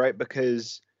weird, right?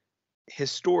 Because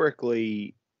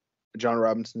historically, John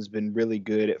Robinson's been really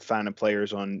good at finding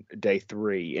players on day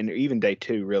 3 and even day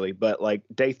 2, really. But like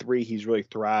day 3, he's really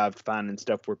thrived finding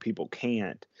stuff where people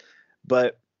can't.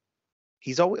 But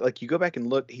he's always, like, you go back and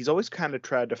look, he's always kind of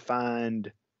tried to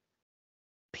find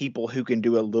people who can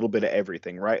do a little bit of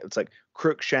everything, right? It's like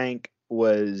Crookshank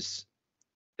was,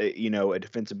 a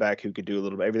defensive back who could do a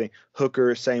little bit of everything.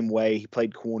 Hooker, same way. He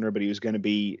played corner, but he was going to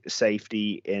be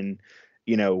safety. And,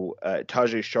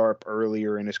 Tajay Sharp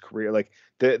earlier in his career. Like,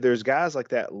 there's guys like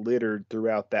that littered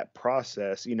throughout that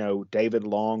process. David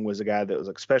Long was a guy that was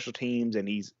like special teams, and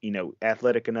he's,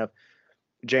 athletic enough.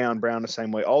 Jayon Brown the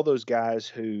same way. All those guys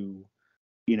who,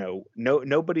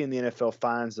 nobody in the NFL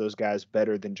finds those guys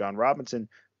better than John Robinson.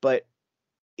 But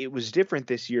it was different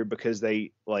this year because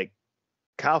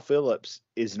Kyle Phillips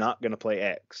is not going to play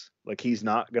X. Like, he's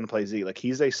not going to play Z. Like,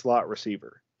 he's a slot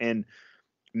receiver. And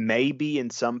maybe in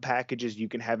some packages you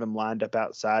can have him lined up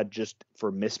outside just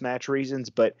for mismatch reasons,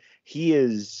 but he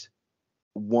is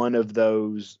one of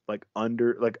those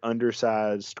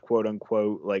undersized, quote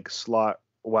unquote, like slot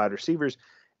wide receivers.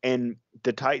 And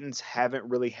the Titans haven't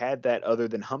really had that other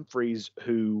than Humphreys,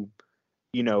 who,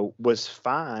 was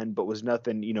fine, but was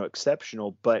nothing,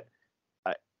 exceptional. But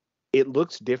it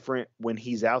looks different when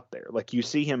he's out there. Like, you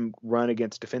see him run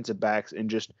against defensive backs and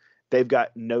just, they've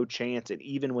got no chance. And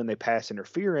even when they pass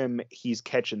interfere him, he's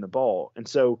catching the ball. And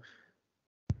so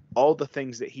all the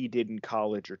things that he did in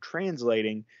college are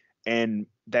translating, and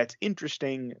that's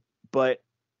interesting. But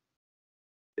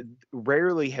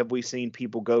rarely have we seen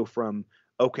people go from,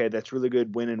 okay, that's really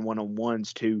good winning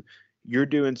one-on-ones, to you're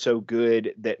doing so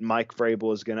good that Mike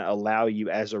Vrabel is going to allow you,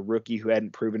 as a rookie who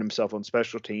hadn't proven himself on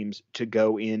special teams, to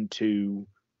go into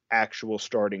actual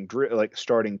starting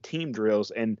team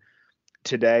drills. And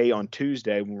today, on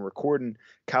Tuesday, when we're recording,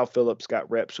 Kyle Phillips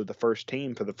got reps with the first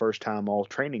team for the first time all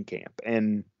training camp.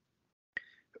 And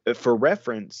for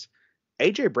reference,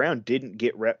 A.J. Brown didn't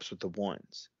get reps with the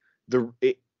ones.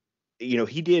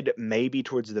 He did maybe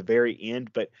towards the very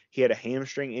end, but he had a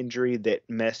hamstring injury that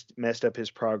messed up his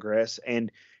progress.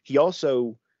 And he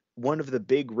also, one of the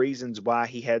big reasons why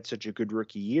he had such a good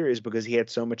rookie year is because he had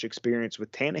so much experience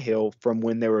with Tannehill from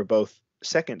when they were both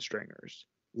second stringers.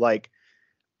 Like,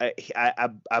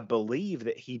 I believe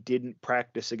that he didn't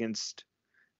practice against,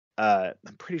 I'm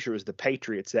pretty sure it was the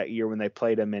Patriots that year when they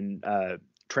played him in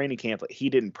training camp. Like, he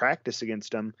didn't practice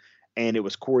against them. And it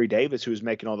was Corey Davis who was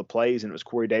making all the plays, and it was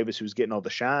Corey Davis who was getting all the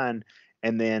shine.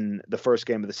 And then the first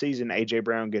game of the season, A.J.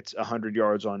 Brown gets 100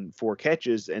 yards on 4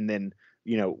 catches, and then,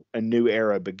 a new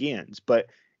era begins. But,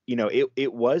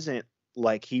 it wasn't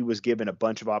like he was given a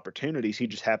bunch of opportunities. He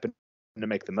just happened to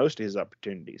make the most of his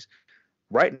opportunities.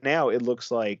 Right now, it looks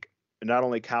like not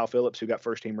only Kyle Phillips, who got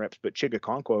first-team reps, but Chig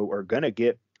Okonkwo are going to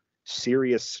get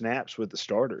serious snaps with the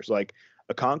starters. Like,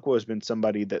 Okonkwo has been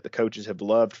somebody that the coaches have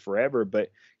loved forever,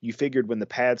 but you figured when the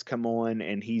pads come on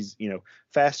and he's,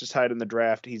 fastest height in the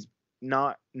draft, he's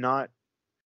not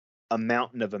a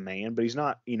mountain of a man, but he's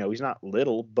not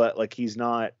little, but like, he's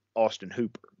not Austin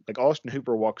Hooper. Like, Austin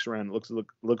Hooper walks around,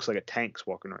 looks like a tank's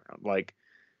walking around. Like,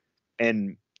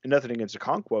 and nothing against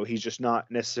Okonkwo, he's just not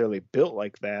necessarily built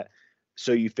like that.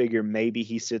 So you figure maybe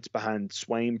he sits behind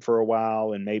Swaim for a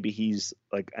while, and maybe he's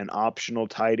like an optional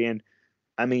tight end.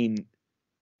 I mean,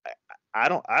 I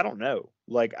don't know.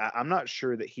 Like, I'm not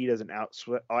sure that he doesn't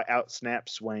outsnap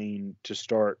Swaim to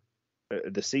start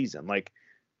the season. Like,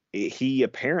 he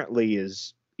apparently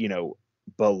is,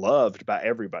 beloved by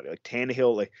everybody. Like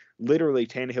Tannehill, like literally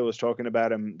Tannehill was talking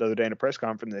about him the other day in a press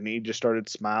conference, and he just started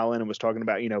smiling and was talking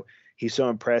about, he's so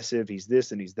impressive, he's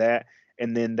this and he's that.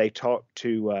 And then they talked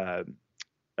to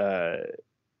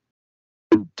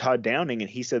Todd Downing, and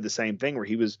he said the same thing, where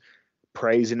he was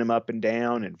praising him up and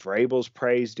down, and Vrabel's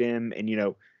praised him.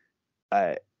 And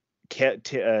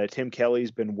Tim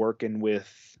Kelly's been working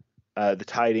with the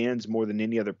tight ends more than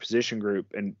any other position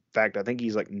group. In fact, I think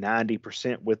he's like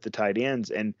 90% with the tight ends.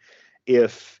 And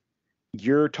if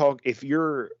you're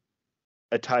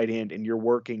a tight end and you're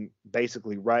working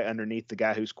basically right underneath the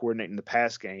guy who's coordinating the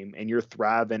pass game, and you're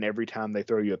thriving every time they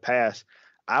throw you a pass,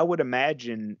 I would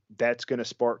imagine that's going to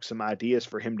spark some ideas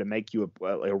for him to make you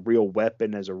a real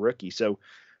weapon as a rookie. So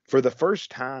for the first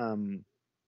time,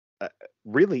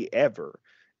 really ever,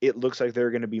 it looks like there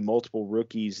are going to be multiple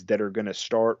rookies that are going to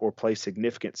start or play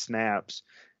significant snaps.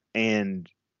 And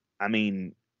I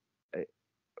mean,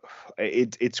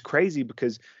 it's crazy,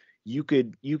 because you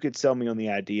could sell me on the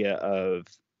idea of,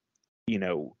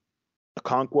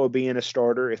 Okonkwo being a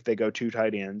starter if they go 2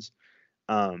 tight ends.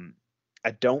 I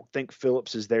don't think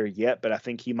Phillips is there yet, but I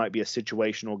think he might be a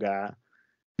situational guy,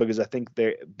 because I think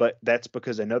but that's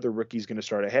because another rookie's going to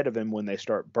start ahead of him when they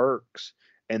start Burks,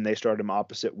 and they start him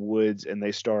opposite Woods, and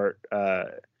they start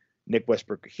Nick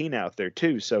Westbrook-Ikhine out there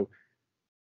too. So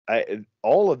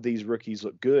all of these rookies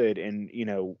look good. And,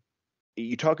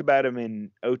 you talk about them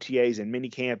in OTAs and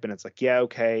minicamp, and it's like, yeah,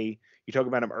 okay. You talk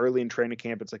about them early in training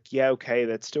camp, it's like, yeah, okay,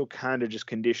 that's still kind of just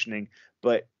conditioning.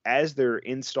 But as they're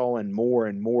installing more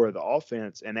and more of the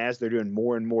offense, and as they're doing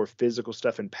more and more physical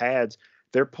stuff in pads,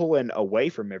 they're pulling away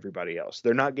from everybody else.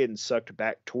 They're not getting sucked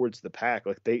back towards the pack.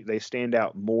 Like they stand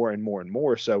out more and more and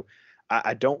more. So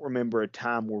I don't remember a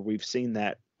time where we've seen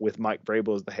that with Mike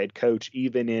Vrabel as the head coach,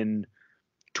 even in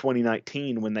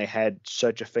 2019 when they had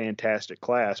such a fantastic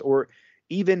class, or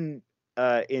even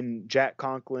in Jack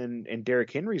Conklin and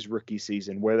Derrick Henry's rookie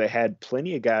season, where they had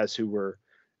plenty of guys who were,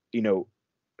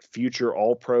 future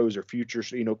all pros or future,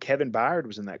 Kevin Byard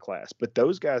was in that class, but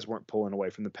those guys weren't pulling away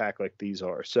from the pack like these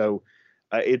are. So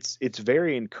it's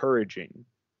very encouraging,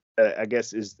 I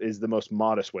guess is the most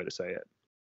modest way to say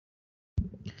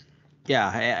it. Yeah,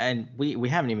 and we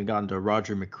haven't even gotten to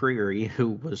Roger McCreary, who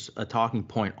was a talking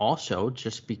point also,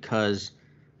 just because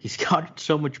he's got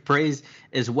so much praise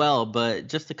as well. But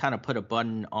just to kind of put a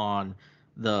button on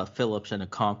the Phillips and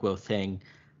Okonkwo thing,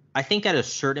 I think at a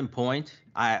certain point,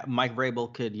 Mike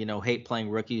Vrabel could, hate playing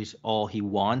rookies all he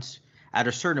wants. At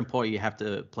a certain point, you have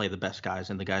to play the best guys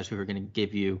and the guys who are going to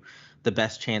give you the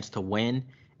best chance to win.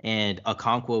 And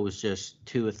Okonkwo was just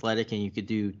too athletic, and you could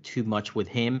do too much with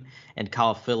him. And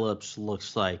Kyle Phillips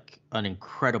looks like an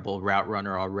incredible route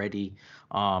runner already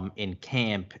in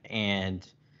camp. And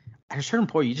at a certain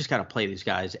point, you just got to play these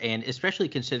guys. And especially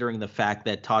considering the fact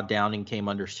that Todd Downing came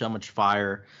under so much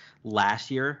fire last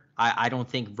year, I don't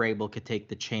think Vrabel could take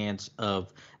the chance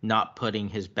of not putting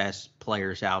his best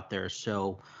players out there.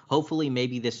 So hopefully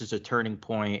maybe this is a turning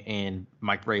point in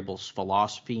Mike Vrabel's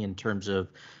philosophy in terms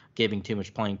of giving too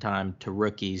much playing time to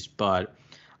rookies, but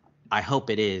I hope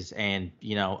it is. And,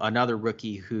 another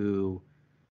rookie who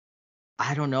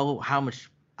I don't know how much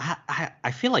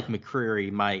I feel like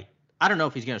McCreary might. I don't know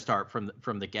if he's going to start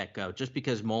from the get-go, just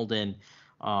because Molden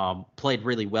played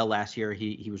really well last year.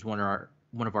 He was one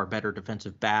of our better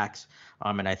defensive backs,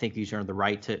 and I think he's earned the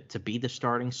right to be the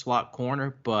starting slot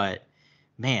corner. But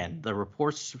man, the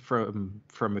reports from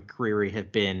McCreary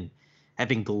have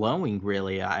been glowing,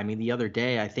 really. I mean, the other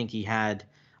day, I think he had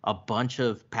a bunch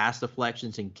of pass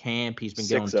deflections in camp. He's been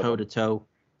going toe-to-toe.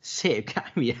 Sick. I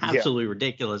mean, absolutely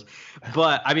ridiculous.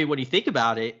 But, I mean, when you think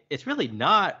about it, it's really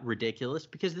not ridiculous,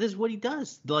 because this is what he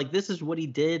does. Like, this is what he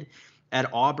did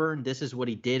at Auburn. This is what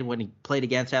he did when he played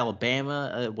against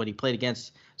Alabama, when he played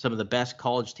against some of the best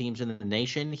college teams in the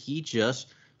nation. He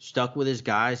just stuck with his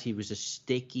guys. He was a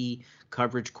sticky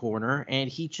coverage corner, and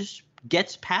he just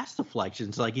gets pass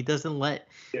deflections. Like, he doesn't let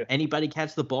anybody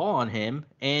catch the ball on him,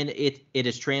 and it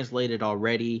is translated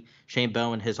already. Shane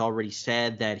Bowen has already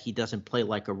said that he doesn't play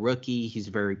like a rookie. He's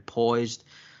very poised.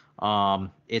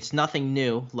 It's nothing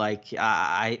new. Like,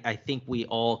 I think we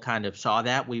all kind of saw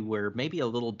that. We were maybe a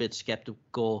little bit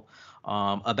skeptical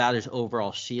about his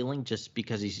overall ceiling, just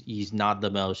because he's not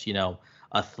the most,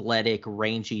 athletic,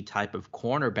 rangy type of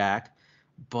cornerback.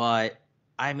 But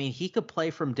I mean, he could play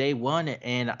from day one,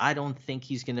 and I don't think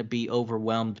he's going to be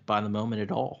overwhelmed by the moment at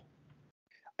all.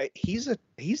 He's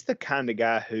the kind of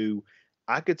guy who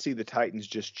I could see the Titans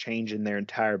just changing their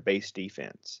entire base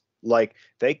defense. Like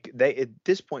they at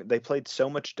this point, they played so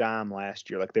much dime last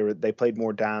year. Like they played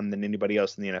more dime than anybody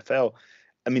else in the NFL.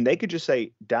 I mean, they could just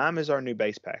say dime is our new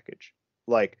base package.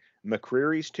 Like,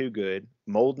 McCreary's too good.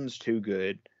 Molden's too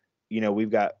good.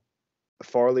 We've got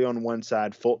Farley on one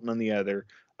side, Fulton on the other,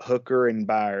 Hooker and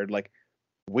Byard. Like,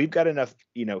 we've got enough,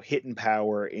 hitting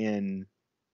power in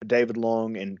David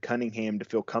Long and Cunningham to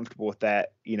feel comfortable with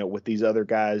that, with these other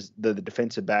guys, the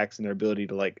defensive backs and their ability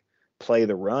to like play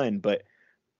the run. But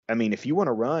I mean, if you want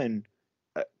to run,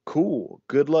 cool.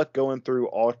 Good luck going through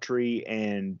Autry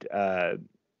and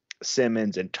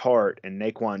Simmons and Tart and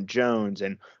Naquan Jones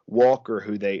and Walker,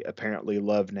 who they apparently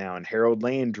love now, and Harold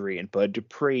Landry and Bud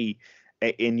Dupree.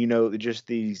 And just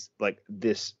these, like,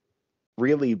 this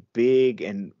really big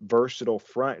and versatile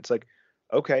front. It's like,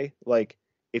 okay, like,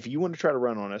 if you want to try to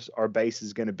run on us, our base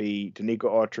is going to be Danico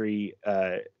Autry,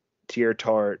 Tier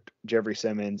Tart, Jeffrey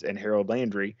Simmons, and Harold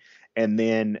Landry. And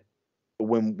then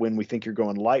when we think you're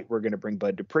going light, we're going to bring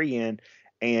Bud Dupree in.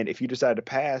 And if you decide to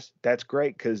pass, that's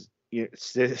great, because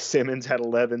Simmons had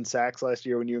 11 sacks last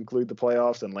year when you include the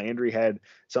playoffs, and Landry had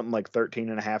something like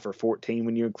 13.5 or 14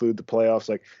 when you include the playoffs.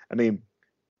 Like, I mean,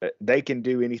 they can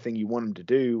do anything you want them to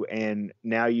do. And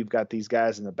now you've got these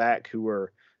guys in the back who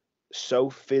are so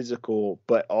physical,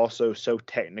 but also so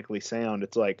technically sound.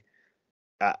 It's like,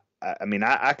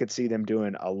 I could see them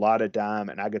doing a lot of dime,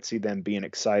 and I could see them being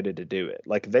excited to do it.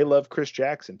 Like, they love Chris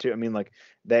Jackson too. I mean, like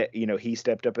that, he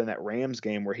stepped up in that Rams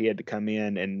game where he had to come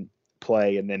in and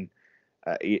play. And then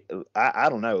I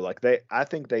don't know, like I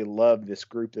think they love this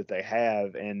group that they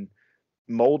have. And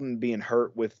Molden being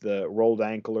hurt with the rolled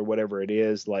ankle or whatever it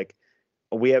is, like,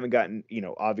 we haven't gotten,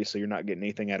 obviously you're not getting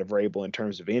anything out of Rabel in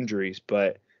terms of injuries,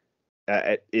 but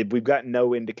we've got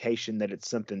no indication that it's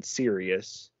something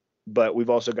serious, but we've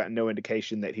also got no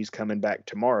indication that he's coming back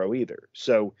tomorrow either.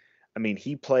 So, I mean,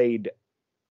 he played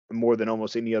more than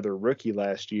almost any other rookie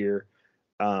last year,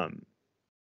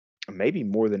 maybe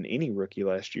more than any rookie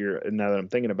last year, now that I'm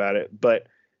thinking about it. But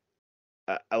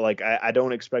I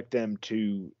don't expect them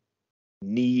to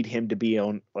need him to be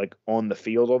on the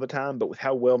field all the time, but with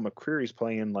how well McCreary's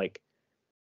playing, like,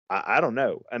 I don't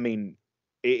know. I mean,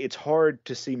 it's hard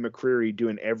to see McCreary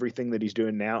doing everything that he's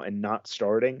doing now and not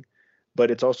starting, but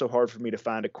it's also hard for me to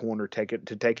find a corner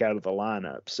to take out of the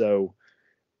lineup. So,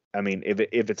 I mean, if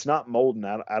it's not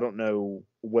Molden, I don't know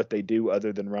what they do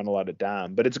other than run a lot of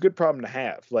dime, but it's a good problem to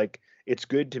have. Like, it's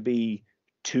good to be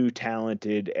too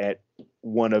talented at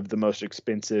one of the most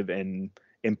expensive and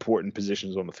important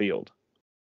positions on the field.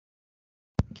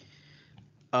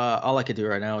 All I could do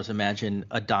right now is imagine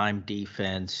a dime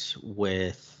defense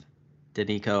with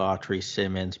Danico Autry,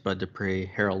 Simmons, Bud Dupree,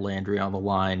 Harold Landry on the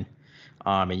line.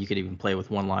 And you could even play with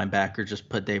one linebacker, just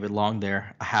put David Long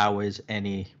there. How is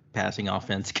any passing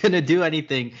offense going to do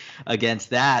anything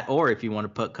against that? Or if you want to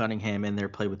put Cunningham in there,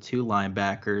 play with two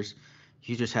linebackers,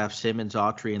 you just have Simmons,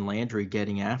 Autry, and Landry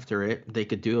getting after it. They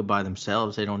could do it by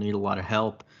themselves. They don't need a lot of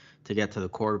help to get to the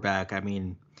quarterback. I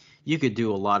mean, you could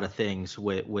do a lot of things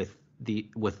with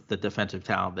the defensive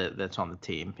talent that's on the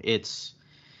team. It's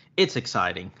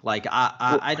exciting. Like,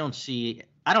 I don't see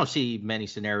many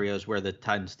scenarios where the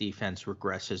Titans defense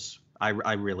regresses.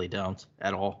 I really don't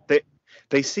at all.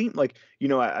 They seem like,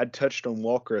 I touched on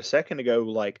Walker a second ago.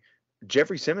 Like,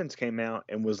 Jeffrey Simmons came out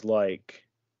and was like,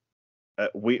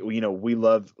 we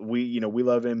love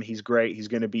him. He's great. He's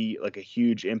going to be like a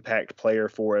huge impact player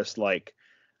for us. Like,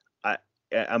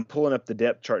 I'm pulling up the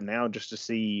depth chart now just to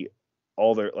see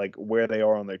all their, like, where they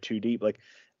are on their two deep. Like,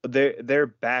 their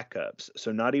backups,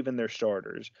 so not even their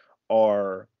starters,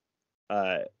 are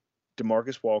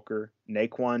DeMarcus Walker,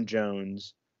 Naquan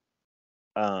Jones,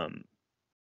 either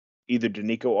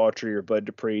Danico Autry or Bud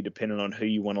Dupree, depending on who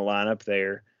you want to line up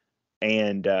there,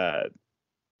 and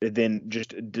then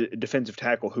just defensive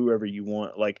tackle, whoever you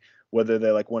want, like, whether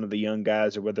they're like one of the young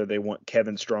guys or whether they want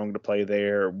Kevin Strong to play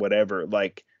there or whatever.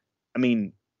 Like, I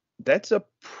mean, that's a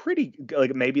pretty,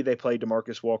 like, maybe they play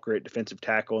DeMarcus Walker at defensive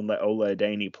tackle and let Ola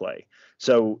Adeni play.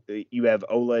 So you have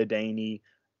Ola Adeni,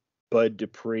 Bud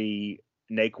Dupree,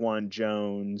 Naquan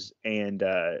Jones, and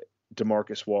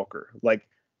DeMarcus Walker. Like,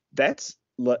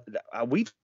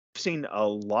 we've seen a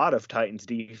lot of Titans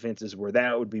defenses where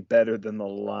that would be better than the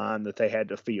line that they had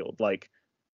to field. Like,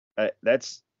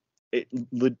 that's it.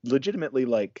 Legitimately,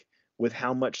 like, with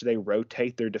how much they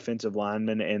rotate their defensive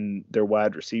linemen and their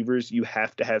wide receivers, you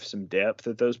have to have some depth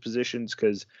at those positions,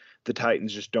 because the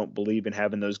Titans just don't believe in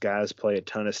having those guys play a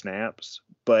ton of snaps.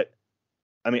 But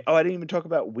I mean, I didn't even talk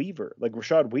about Weaver. Like,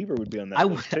 Rashad Weaver would be on that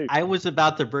list too. I was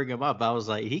about to bring him up. I was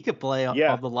like, he could play on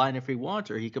the line if he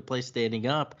wants, or he could play standing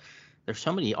up. There's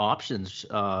so many options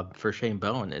for Shane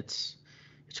Bowen. It's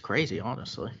crazy,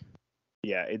 honestly.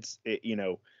 Yeah,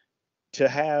 to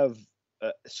have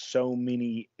so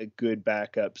many good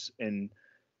backups, and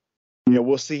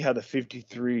we'll see how the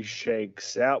 53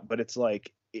 shakes out. But it's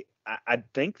like, I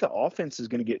think the offense is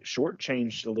going to get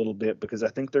shortchanged a little bit because I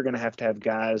think they're going to have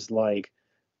guys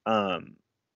um,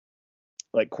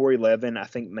 like Corey Levin, I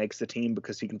think makes the team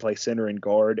because he can play center and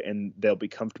guard, and they'll be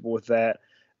comfortable with that.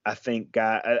 I think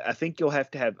you'll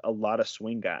have to have a lot of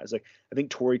swing guys. Like I think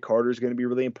Torrey Carter is going to be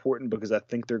really important because I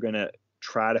think they're going to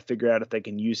try to figure out if they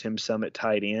can use him some at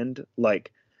tight end.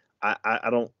 Like I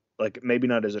don't like maybe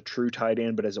not as a true tight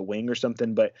end, but as a wing or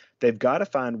something. But they've got to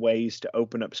find ways to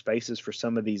open up spaces for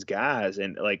some of these guys,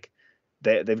 and like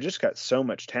they've just got so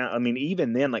much talent. I mean,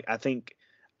 even then, like I think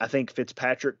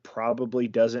Fitzpatrick probably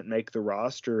doesn't make the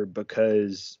roster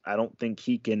because I don't think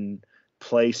he can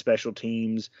play special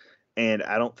teams, and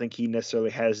I don't think he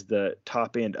necessarily has the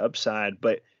top end upside.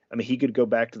 But I mean, he could go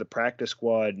back to the practice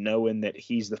squad knowing that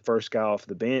he's the first guy off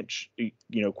the bench,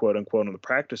 quote unquote, on the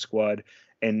practice squad,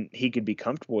 and he could be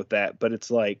comfortable with that. But it's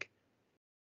like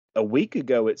a week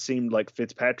ago, it seemed like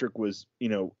Fitzpatrick was,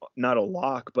 not a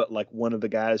lock, but like one of the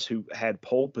guys who had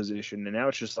pole position, and now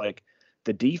it's just like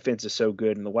the defense is so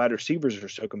good and the wide receivers are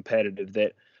so competitive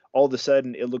that all of a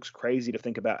sudden it looks crazy to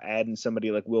think about adding somebody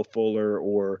like Will Fuller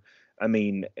or, I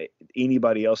mean,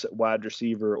 anybody else at wide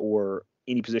receiver or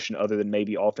any position other than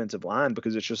maybe offensive line,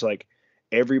 because it's just like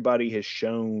everybody's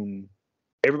shown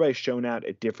out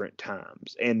at different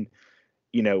times. And,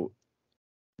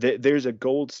 there's a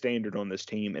gold standard on this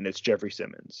team, and it's Jeffrey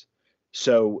Simmons.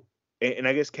 So, and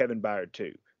I guess Kevin Byard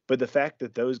too. But the fact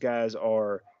that those guys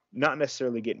are not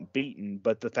necessarily getting beaten,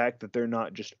 but the fact that they're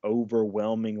not just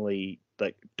overwhelmingly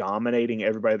like dominating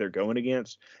everybody they're going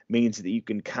against means that you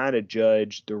can kind of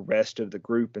judge the rest of the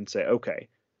group and say, okay,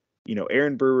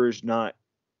 Aaron Brewer's not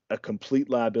a complete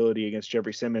liability against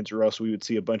Jeffrey Simmons, or else we would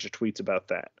see a bunch of tweets about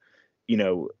that.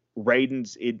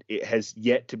 Radunz, it has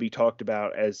yet to be talked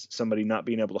about as somebody not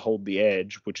being able to hold the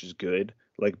edge, which is good,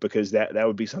 like, because that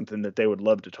would be something that they would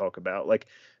love to talk about. Like,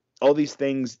 all these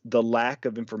things, the lack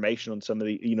of information on some of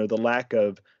the, the lack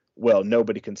of, well,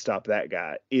 nobody can stop that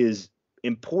guy is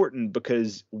important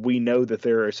because we know that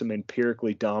there are some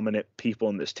empirically dominant people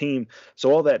in this team.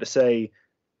 So all that to say,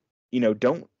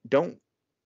 don't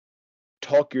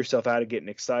talk yourself out of getting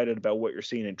excited about what you're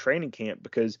seeing in training camp,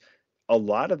 because a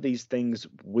lot of these things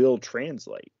will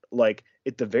translate. Like,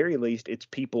 at the very least, it's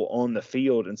people on the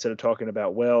field instead of talking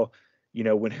about, well,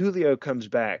 when Julio comes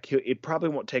back, it probably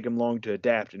won't take him long to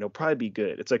adapt and he'll probably be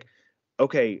good. It's like,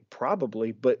 okay,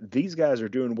 probably, but these guys are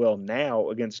doing well now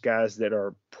against guys that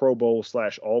are Pro Bowl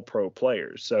 / all pro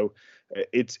players. So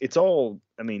it's all,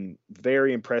 I mean,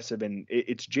 very impressive. And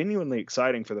it's genuinely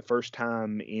exciting for the first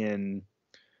time in,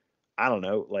 I don't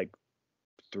know, like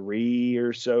 3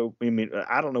 or so. I mean,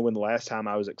 I don't know when the last time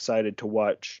I was excited to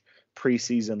watch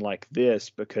preseason like this,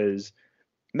 because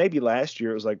maybe last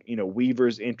year it was like,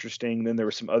 Weaver's interesting. Then there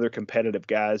were some other competitive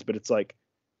guys, but it's like,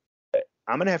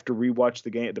 I'm going to have to rewatch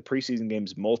the preseason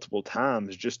games multiple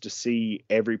times just to see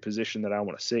every position that I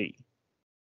want to see.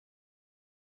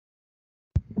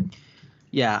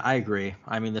 Yeah, I agree.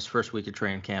 I mean, this first week of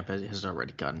training camp has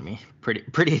already gotten me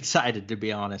pretty excited, to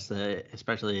be honest,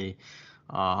 especially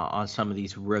on some of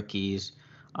these rookies.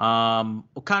 We're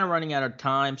kind of running out of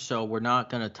time, so we're not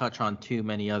going to touch on too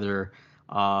many other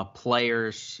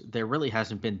players. There really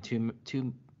hasn't been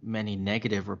too many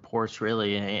negative reports,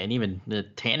 really, and even the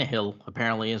Tannehill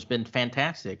apparently has been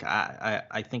fantastic.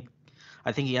 I think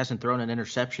he hasn't thrown an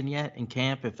interception yet in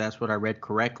camp, if that's what I read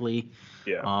correctly.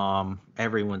 Yeah.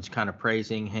 Everyone's kind of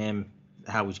praising him,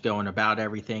 how he's going about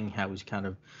everything, how he's kind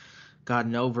of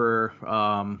gotten over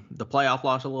the playoff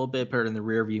loss a little bit, put it in the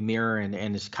rearview mirror,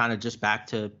 and is kind of just back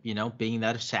to, being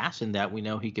that assassin that we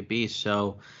know he could be.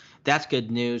 So that's good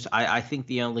news. I think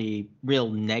the only real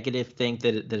negative thing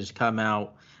that has come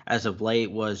out as of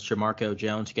late was Jamarco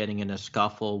Jones getting in a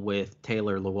scuffle with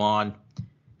Taylor Lewan.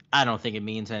 I don't think it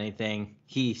means anything.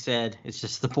 He said it's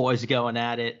just the boys going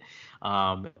at it.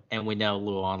 And we know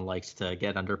Lewan likes to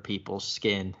get under people's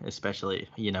skin, especially,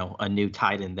 a new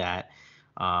tight end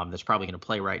that's probably going to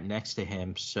play right next to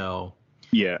him. So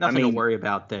yeah, nothing to worry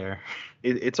about there.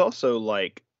 It's also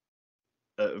like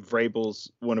one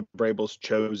of Vrabel's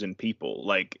chosen people.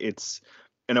 Like, it's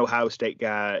an Ohio State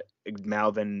guy,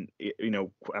 Malvin,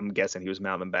 I'm guessing he was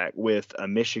Malvin back, with a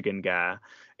Michigan guy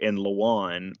in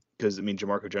Lewan, because, I mean,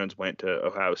 Jamarco Jones went to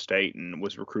Ohio State and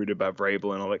was recruited by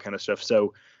Vrabel and all that kind of stuff.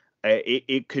 So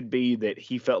it could be that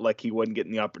he felt like he wasn't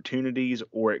getting the opportunities,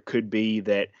 or it could be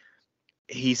that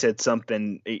he said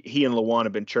something. He and Lewan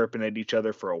have been chirping at each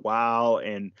other for a while,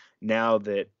 and now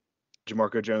that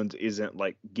Jamarco Jones isn't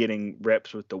like getting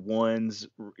reps with the ones,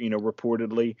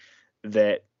 reportedly,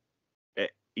 that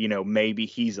maybe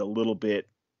he's a little bit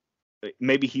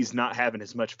maybe he's not having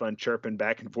as much fun chirping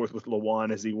back and forth with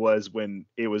Lewan as he was when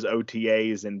it was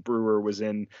OTAs and Brewer was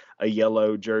in a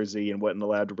yellow jersey and wasn't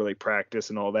allowed to really practice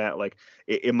and all that. Like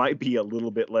it might be a little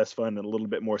bit less fun and a little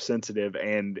bit more sensitive,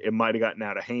 and it might have gotten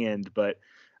out of hand. But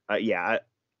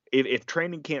if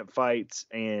training camp fights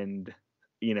and,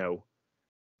 you know,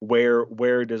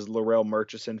 where does Laurel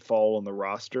Murchison fall on the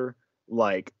roster?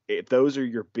 Like, if those are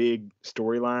your big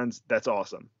storylines, that's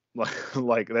awesome.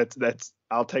 Like that's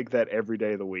I'll take that every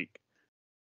day of the week.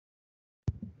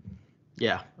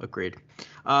 Yeah, agreed.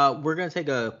 We're gonna take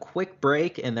a quick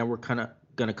break, and then we're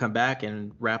gonna come back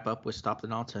and wrap up with Stop the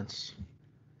Nonsense.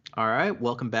 All right,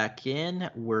 welcome back in.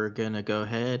 We're gonna go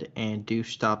ahead and do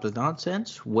Stop the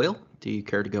Nonsense. Will, do you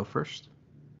care to go first?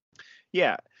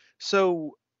 Yeah.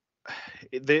 So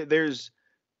there's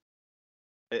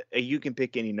you can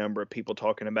pick any number of people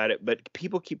talking about it, but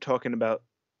people keep talking about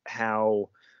how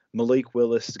Malik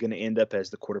Willis is going to end up as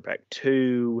the quarterback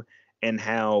 2, and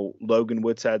how Logan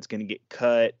Woodside's going to get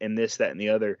cut, and this, that, and the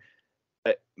other.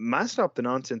 My Stop the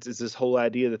Nonsense is this whole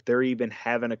idea that they're even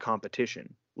having a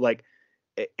competition. Like,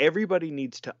 everybody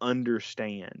needs to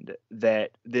understand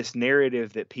that this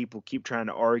narrative that people keep trying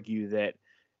to argue that,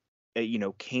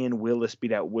 can Willis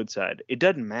beat out Woodside? It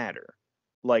doesn't matter.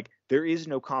 Like, there is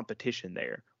no competition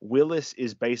there. Willis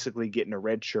is basically getting a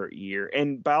redshirt year,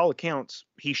 and by all accounts,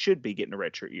 he should be getting a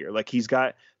redshirt year. Like, he's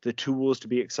got the tools to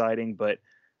be exciting, but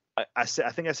I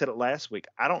think I said it last week.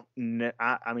 I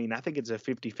think it's a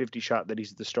 50-50 shot that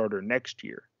he's the starter next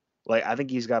year. Like, I think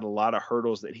he's got a lot of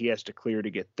hurdles that he has to clear to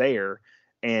get there.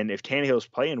 And if Tannehill's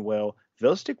playing well,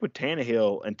 they'll stick with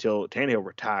Tannehill until Tannehill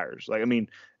retires. Like, I mean,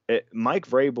 Mike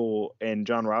Vrabel and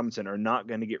John Robinson are not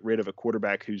going to get rid of a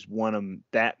quarterback who's won them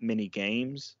that many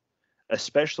games,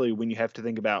 especially when you have to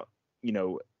think about,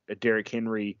 Derrick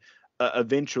Henry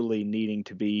eventually needing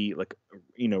to be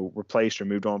replaced or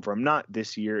moved on from, not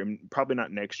this year and probably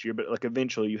not next year, but like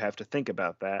eventually you have to think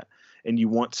about that, and you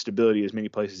want stability as many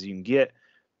places as you can get.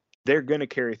 They're going to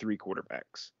carry 3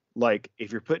 quarterbacks. Like,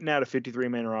 if you're putting out a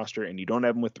 53-man roster and you don't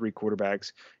have them with 3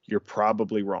 quarterbacks, you're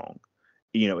probably wrong.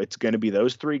 It's going to be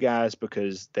those 3 guys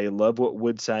because they love what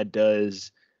Woodside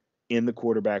does in the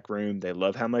quarterback room. They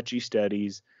love how much he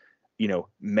studies.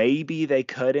 Maybe they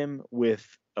cut him with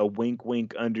a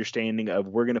wink understanding of,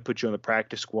 we're going to put you on the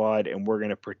practice squad and we're going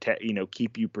to protect,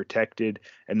 keep you protected.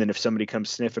 And then if somebody comes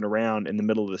sniffing around in the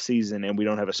middle of the season and we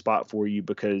don't have a spot for you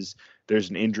because there's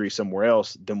an injury somewhere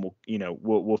else, then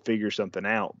we'll figure something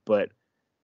out. But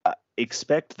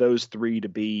expect those 3 to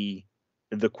be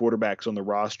the quarterbacks on the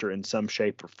roster in some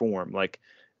shape or form. Like,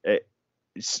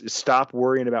 stop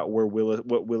worrying about what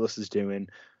Willis is doing.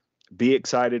 Be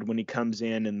excited when he comes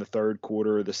in the third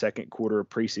quarter or the second quarter of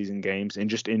preseason games, and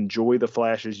just enjoy the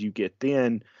flashes you get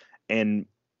then, and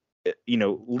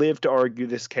live to argue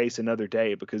this case another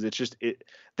day, because it's just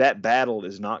that battle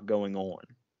is not going on.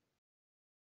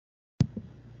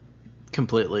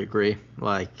 Completely agree.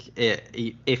 Like,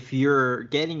 if you're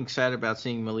getting excited about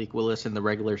seeing Malik Willis in the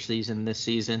regular season this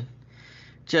season,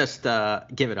 just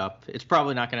give it up. It's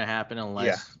probably not going to happen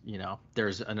unless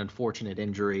there's an unfortunate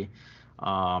injury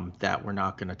that we're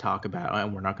not going to talk about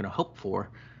and we're not going to hope for.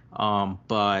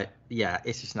 But yeah,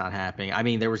 it's just not happening. I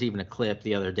mean, there was even a clip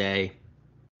the other day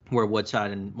where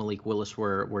Woodside and Malik Willis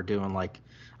were doing like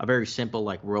a very simple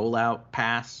like rollout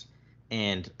pass.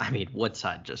 And I mean,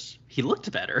 Woodside he looked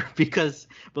better because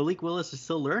Malik Willis is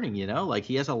still learning, like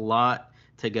he has a lot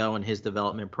to go in his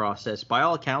development process. By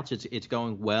all accounts, it's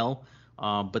going well.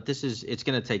 But it's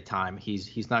going to take time.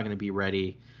 He's not going to be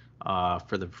ready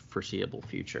for the foreseeable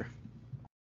future.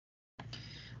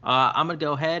 I'm going to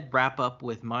go ahead, wrap up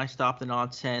with my Stop the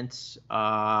Nonsense.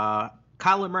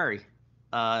 Kyler Murray.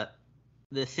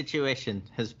 The situation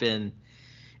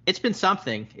it's been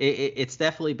something. It's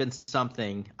definitely been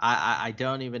something. I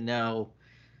don't even know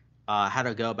how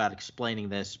to go about explaining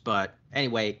this. But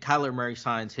anyway, Kyler Murray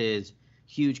signs his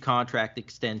huge contract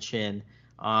extension.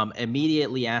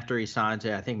 Immediately after he signs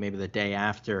it, I think maybe the day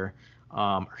after,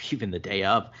 or even the day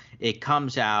of, it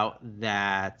comes out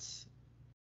that,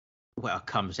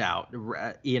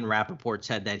 Ian Rappaport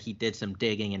said that he did some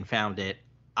digging and found it.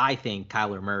 I think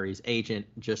Kyler Murray's agent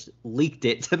just leaked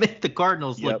it to make the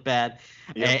Cardinals look bad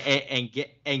and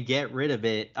get rid of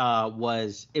it.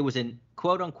 It was an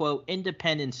quote unquote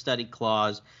independent study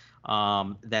clause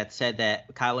that said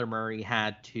that Kyler Murray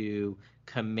had to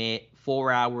commit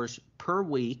 4 hours per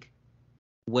week.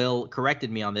 Will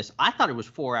corrected me on this. I thought it was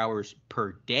 4 hours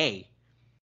per day.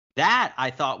 That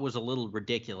I thought was a little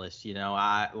ridiculous.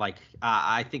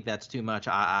 I think that's too much.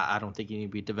 I don't think you need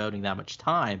to be devoting that much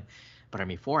time. But I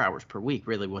mean, 4 hours per week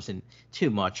really wasn't too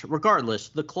much. Regardless,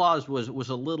 the clause was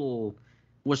a little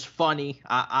was funny.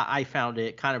 I found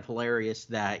it kind of hilarious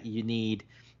that you need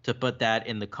to put that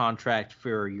in the contract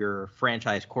for your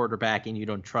franchise quarterback and you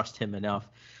don't trust him enough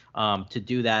to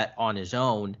do that on his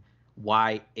own.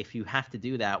 Why, if you have to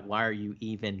do that, why are you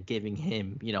even giving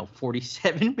him,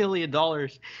 $47 million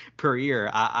per year?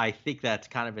 I think that's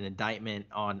kind of an indictment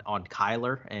on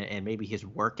Kyler and maybe his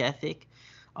work ethic.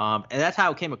 And that's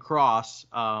how it came across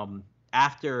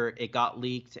after it got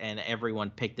leaked and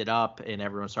everyone picked it up and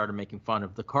everyone started making fun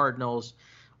of the Cardinals.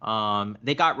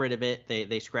 They got rid of it.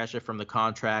 They scratched it from the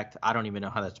contract. I don't even know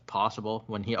how that's possible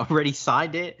when he already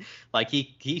signed it. Like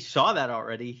he saw that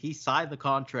already. He signed the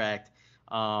contract.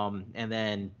 And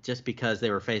then just because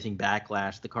they were facing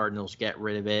backlash, the Cardinals get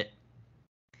rid of it.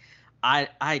 I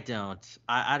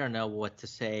don't know what to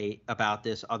say about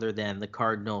this other than the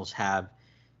Cardinals have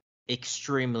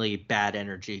extremely bad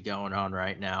energy going on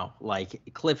right now.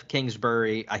 Like Cliff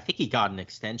Kingsbury, I think he got an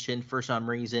extension for some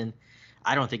reason.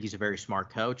 I don't think he's a very smart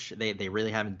coach. They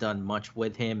really haven't done much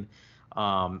with him.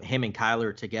 Him and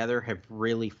Kyler together have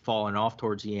really fallen off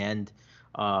towards the end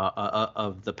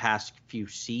of the past few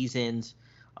seasons.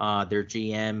 Their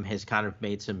GM has kind of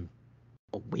made some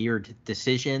weird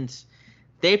decisions.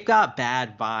 They've got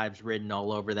bad vibes written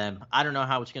all over them. I don't know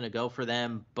how it's going to go for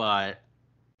them, but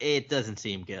it doesn't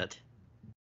seem good.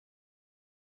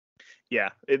 Yeah,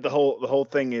 the whole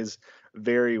thing is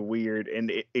very weird,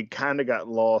 and it kind of got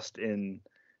lost in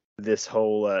this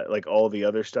whole like all the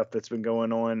other stuff that's been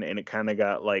going on, and it kind of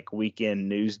got like weekend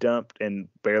news dumped and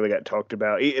barely got talked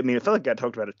about. I mean, it felt like it got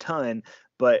talked about a ton,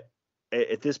 but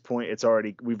at this point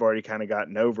we've already kind of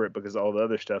gotten over it because of all the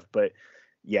other stuff. But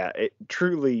yeah, it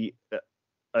truly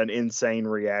an insane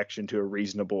reaction to a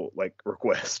reasonable like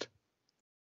request.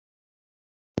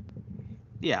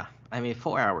 Yeah, I mean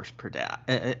 4 hours per day.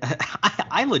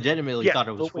 I legitimately thought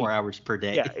it was 4 hours per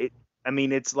day. Yeah,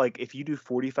 it's like if you do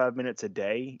 45 minutes a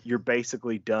day, you're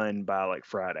basically done by like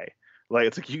Friday. Like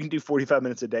it's like you can do 45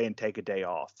 minutes a day and take a day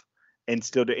off, and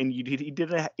still do. And he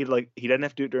doesn't have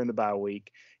to do it during the bye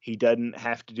week. He doesn't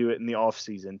have to do it in the off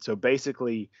season. So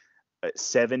basically,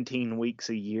 17 weeks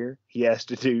a year, he has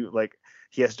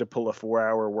to pull a 4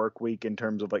 hour work week in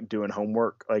terms of like doing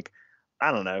homework. Like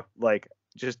I don't know, like.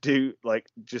 Just do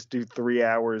 3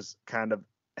 hours kind of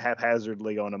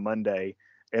haphazardly on a Monday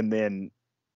and then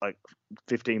like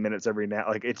 15 minutes every now.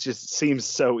 Like it just seems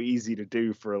so easy to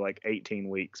do for like 18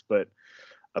 weeks, but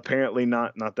apparently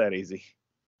not that easy.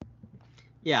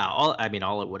 Yeah, all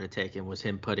it would have taken was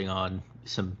him putting on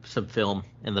some film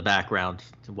in the background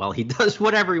while he does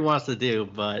whatever he wants to do,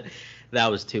 but that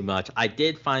was too much. I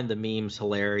did find the memes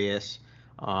hilarious.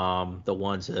 The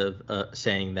ones of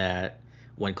saying that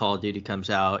when Call of Duty comes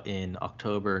out in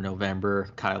October, November,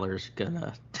 we're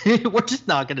just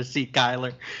not gonna see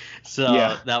Kyler. So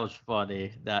yeah. That was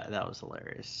funny. That was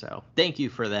hilarious. So thank you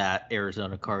for that,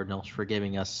 Arizona Cardinals, for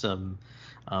giving us some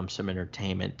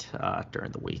entertainment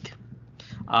during the week.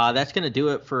 That's gonna do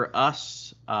it for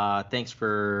us. Thanks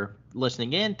for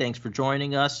listening in. Thanks for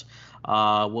joining us.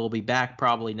 We'll be back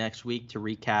probably next week to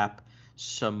recap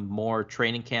some more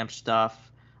training camp stuff.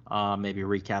 Maybe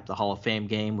recap the Hall of Fame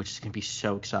game, which is going to be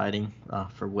so exciting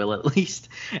for Will at least.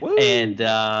 Woo!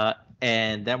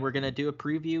 And then we're going to do a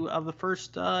preview of the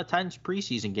first Titans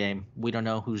preseason game. We don't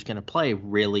know who's going to play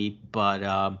really,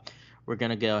 but we're going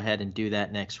to go ahead and do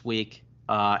that next week.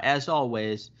 As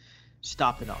always,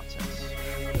 stop the nonsense.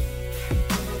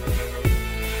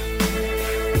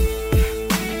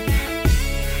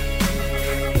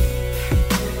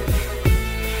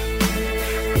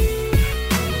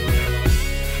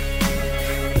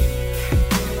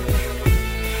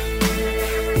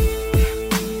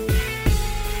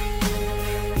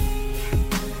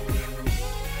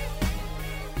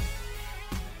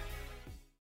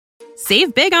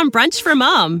 Save big on brunch for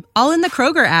mom, all in the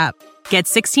Kroger app. Get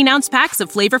 16-ounce packs of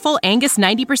flavorful Angus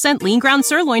 90% lean ground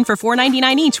sirloin for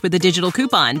 $4.99 each with a digital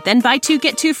coupon. Then buy 2,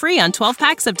 get 2 free on 12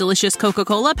 packs of delicious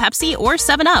Coca-Cola, Pepsi, or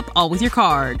 7-Up, all with your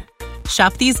card.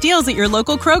 Shop these deals at your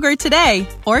local Kroger today,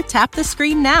 or tap the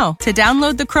screen now to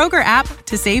download the Kroger app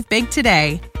to save big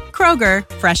today. Kroger,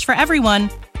 fresh for everyone.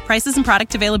 Prices and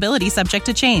product availability subject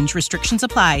to change. Restrictions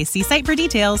apply. See site for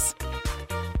details.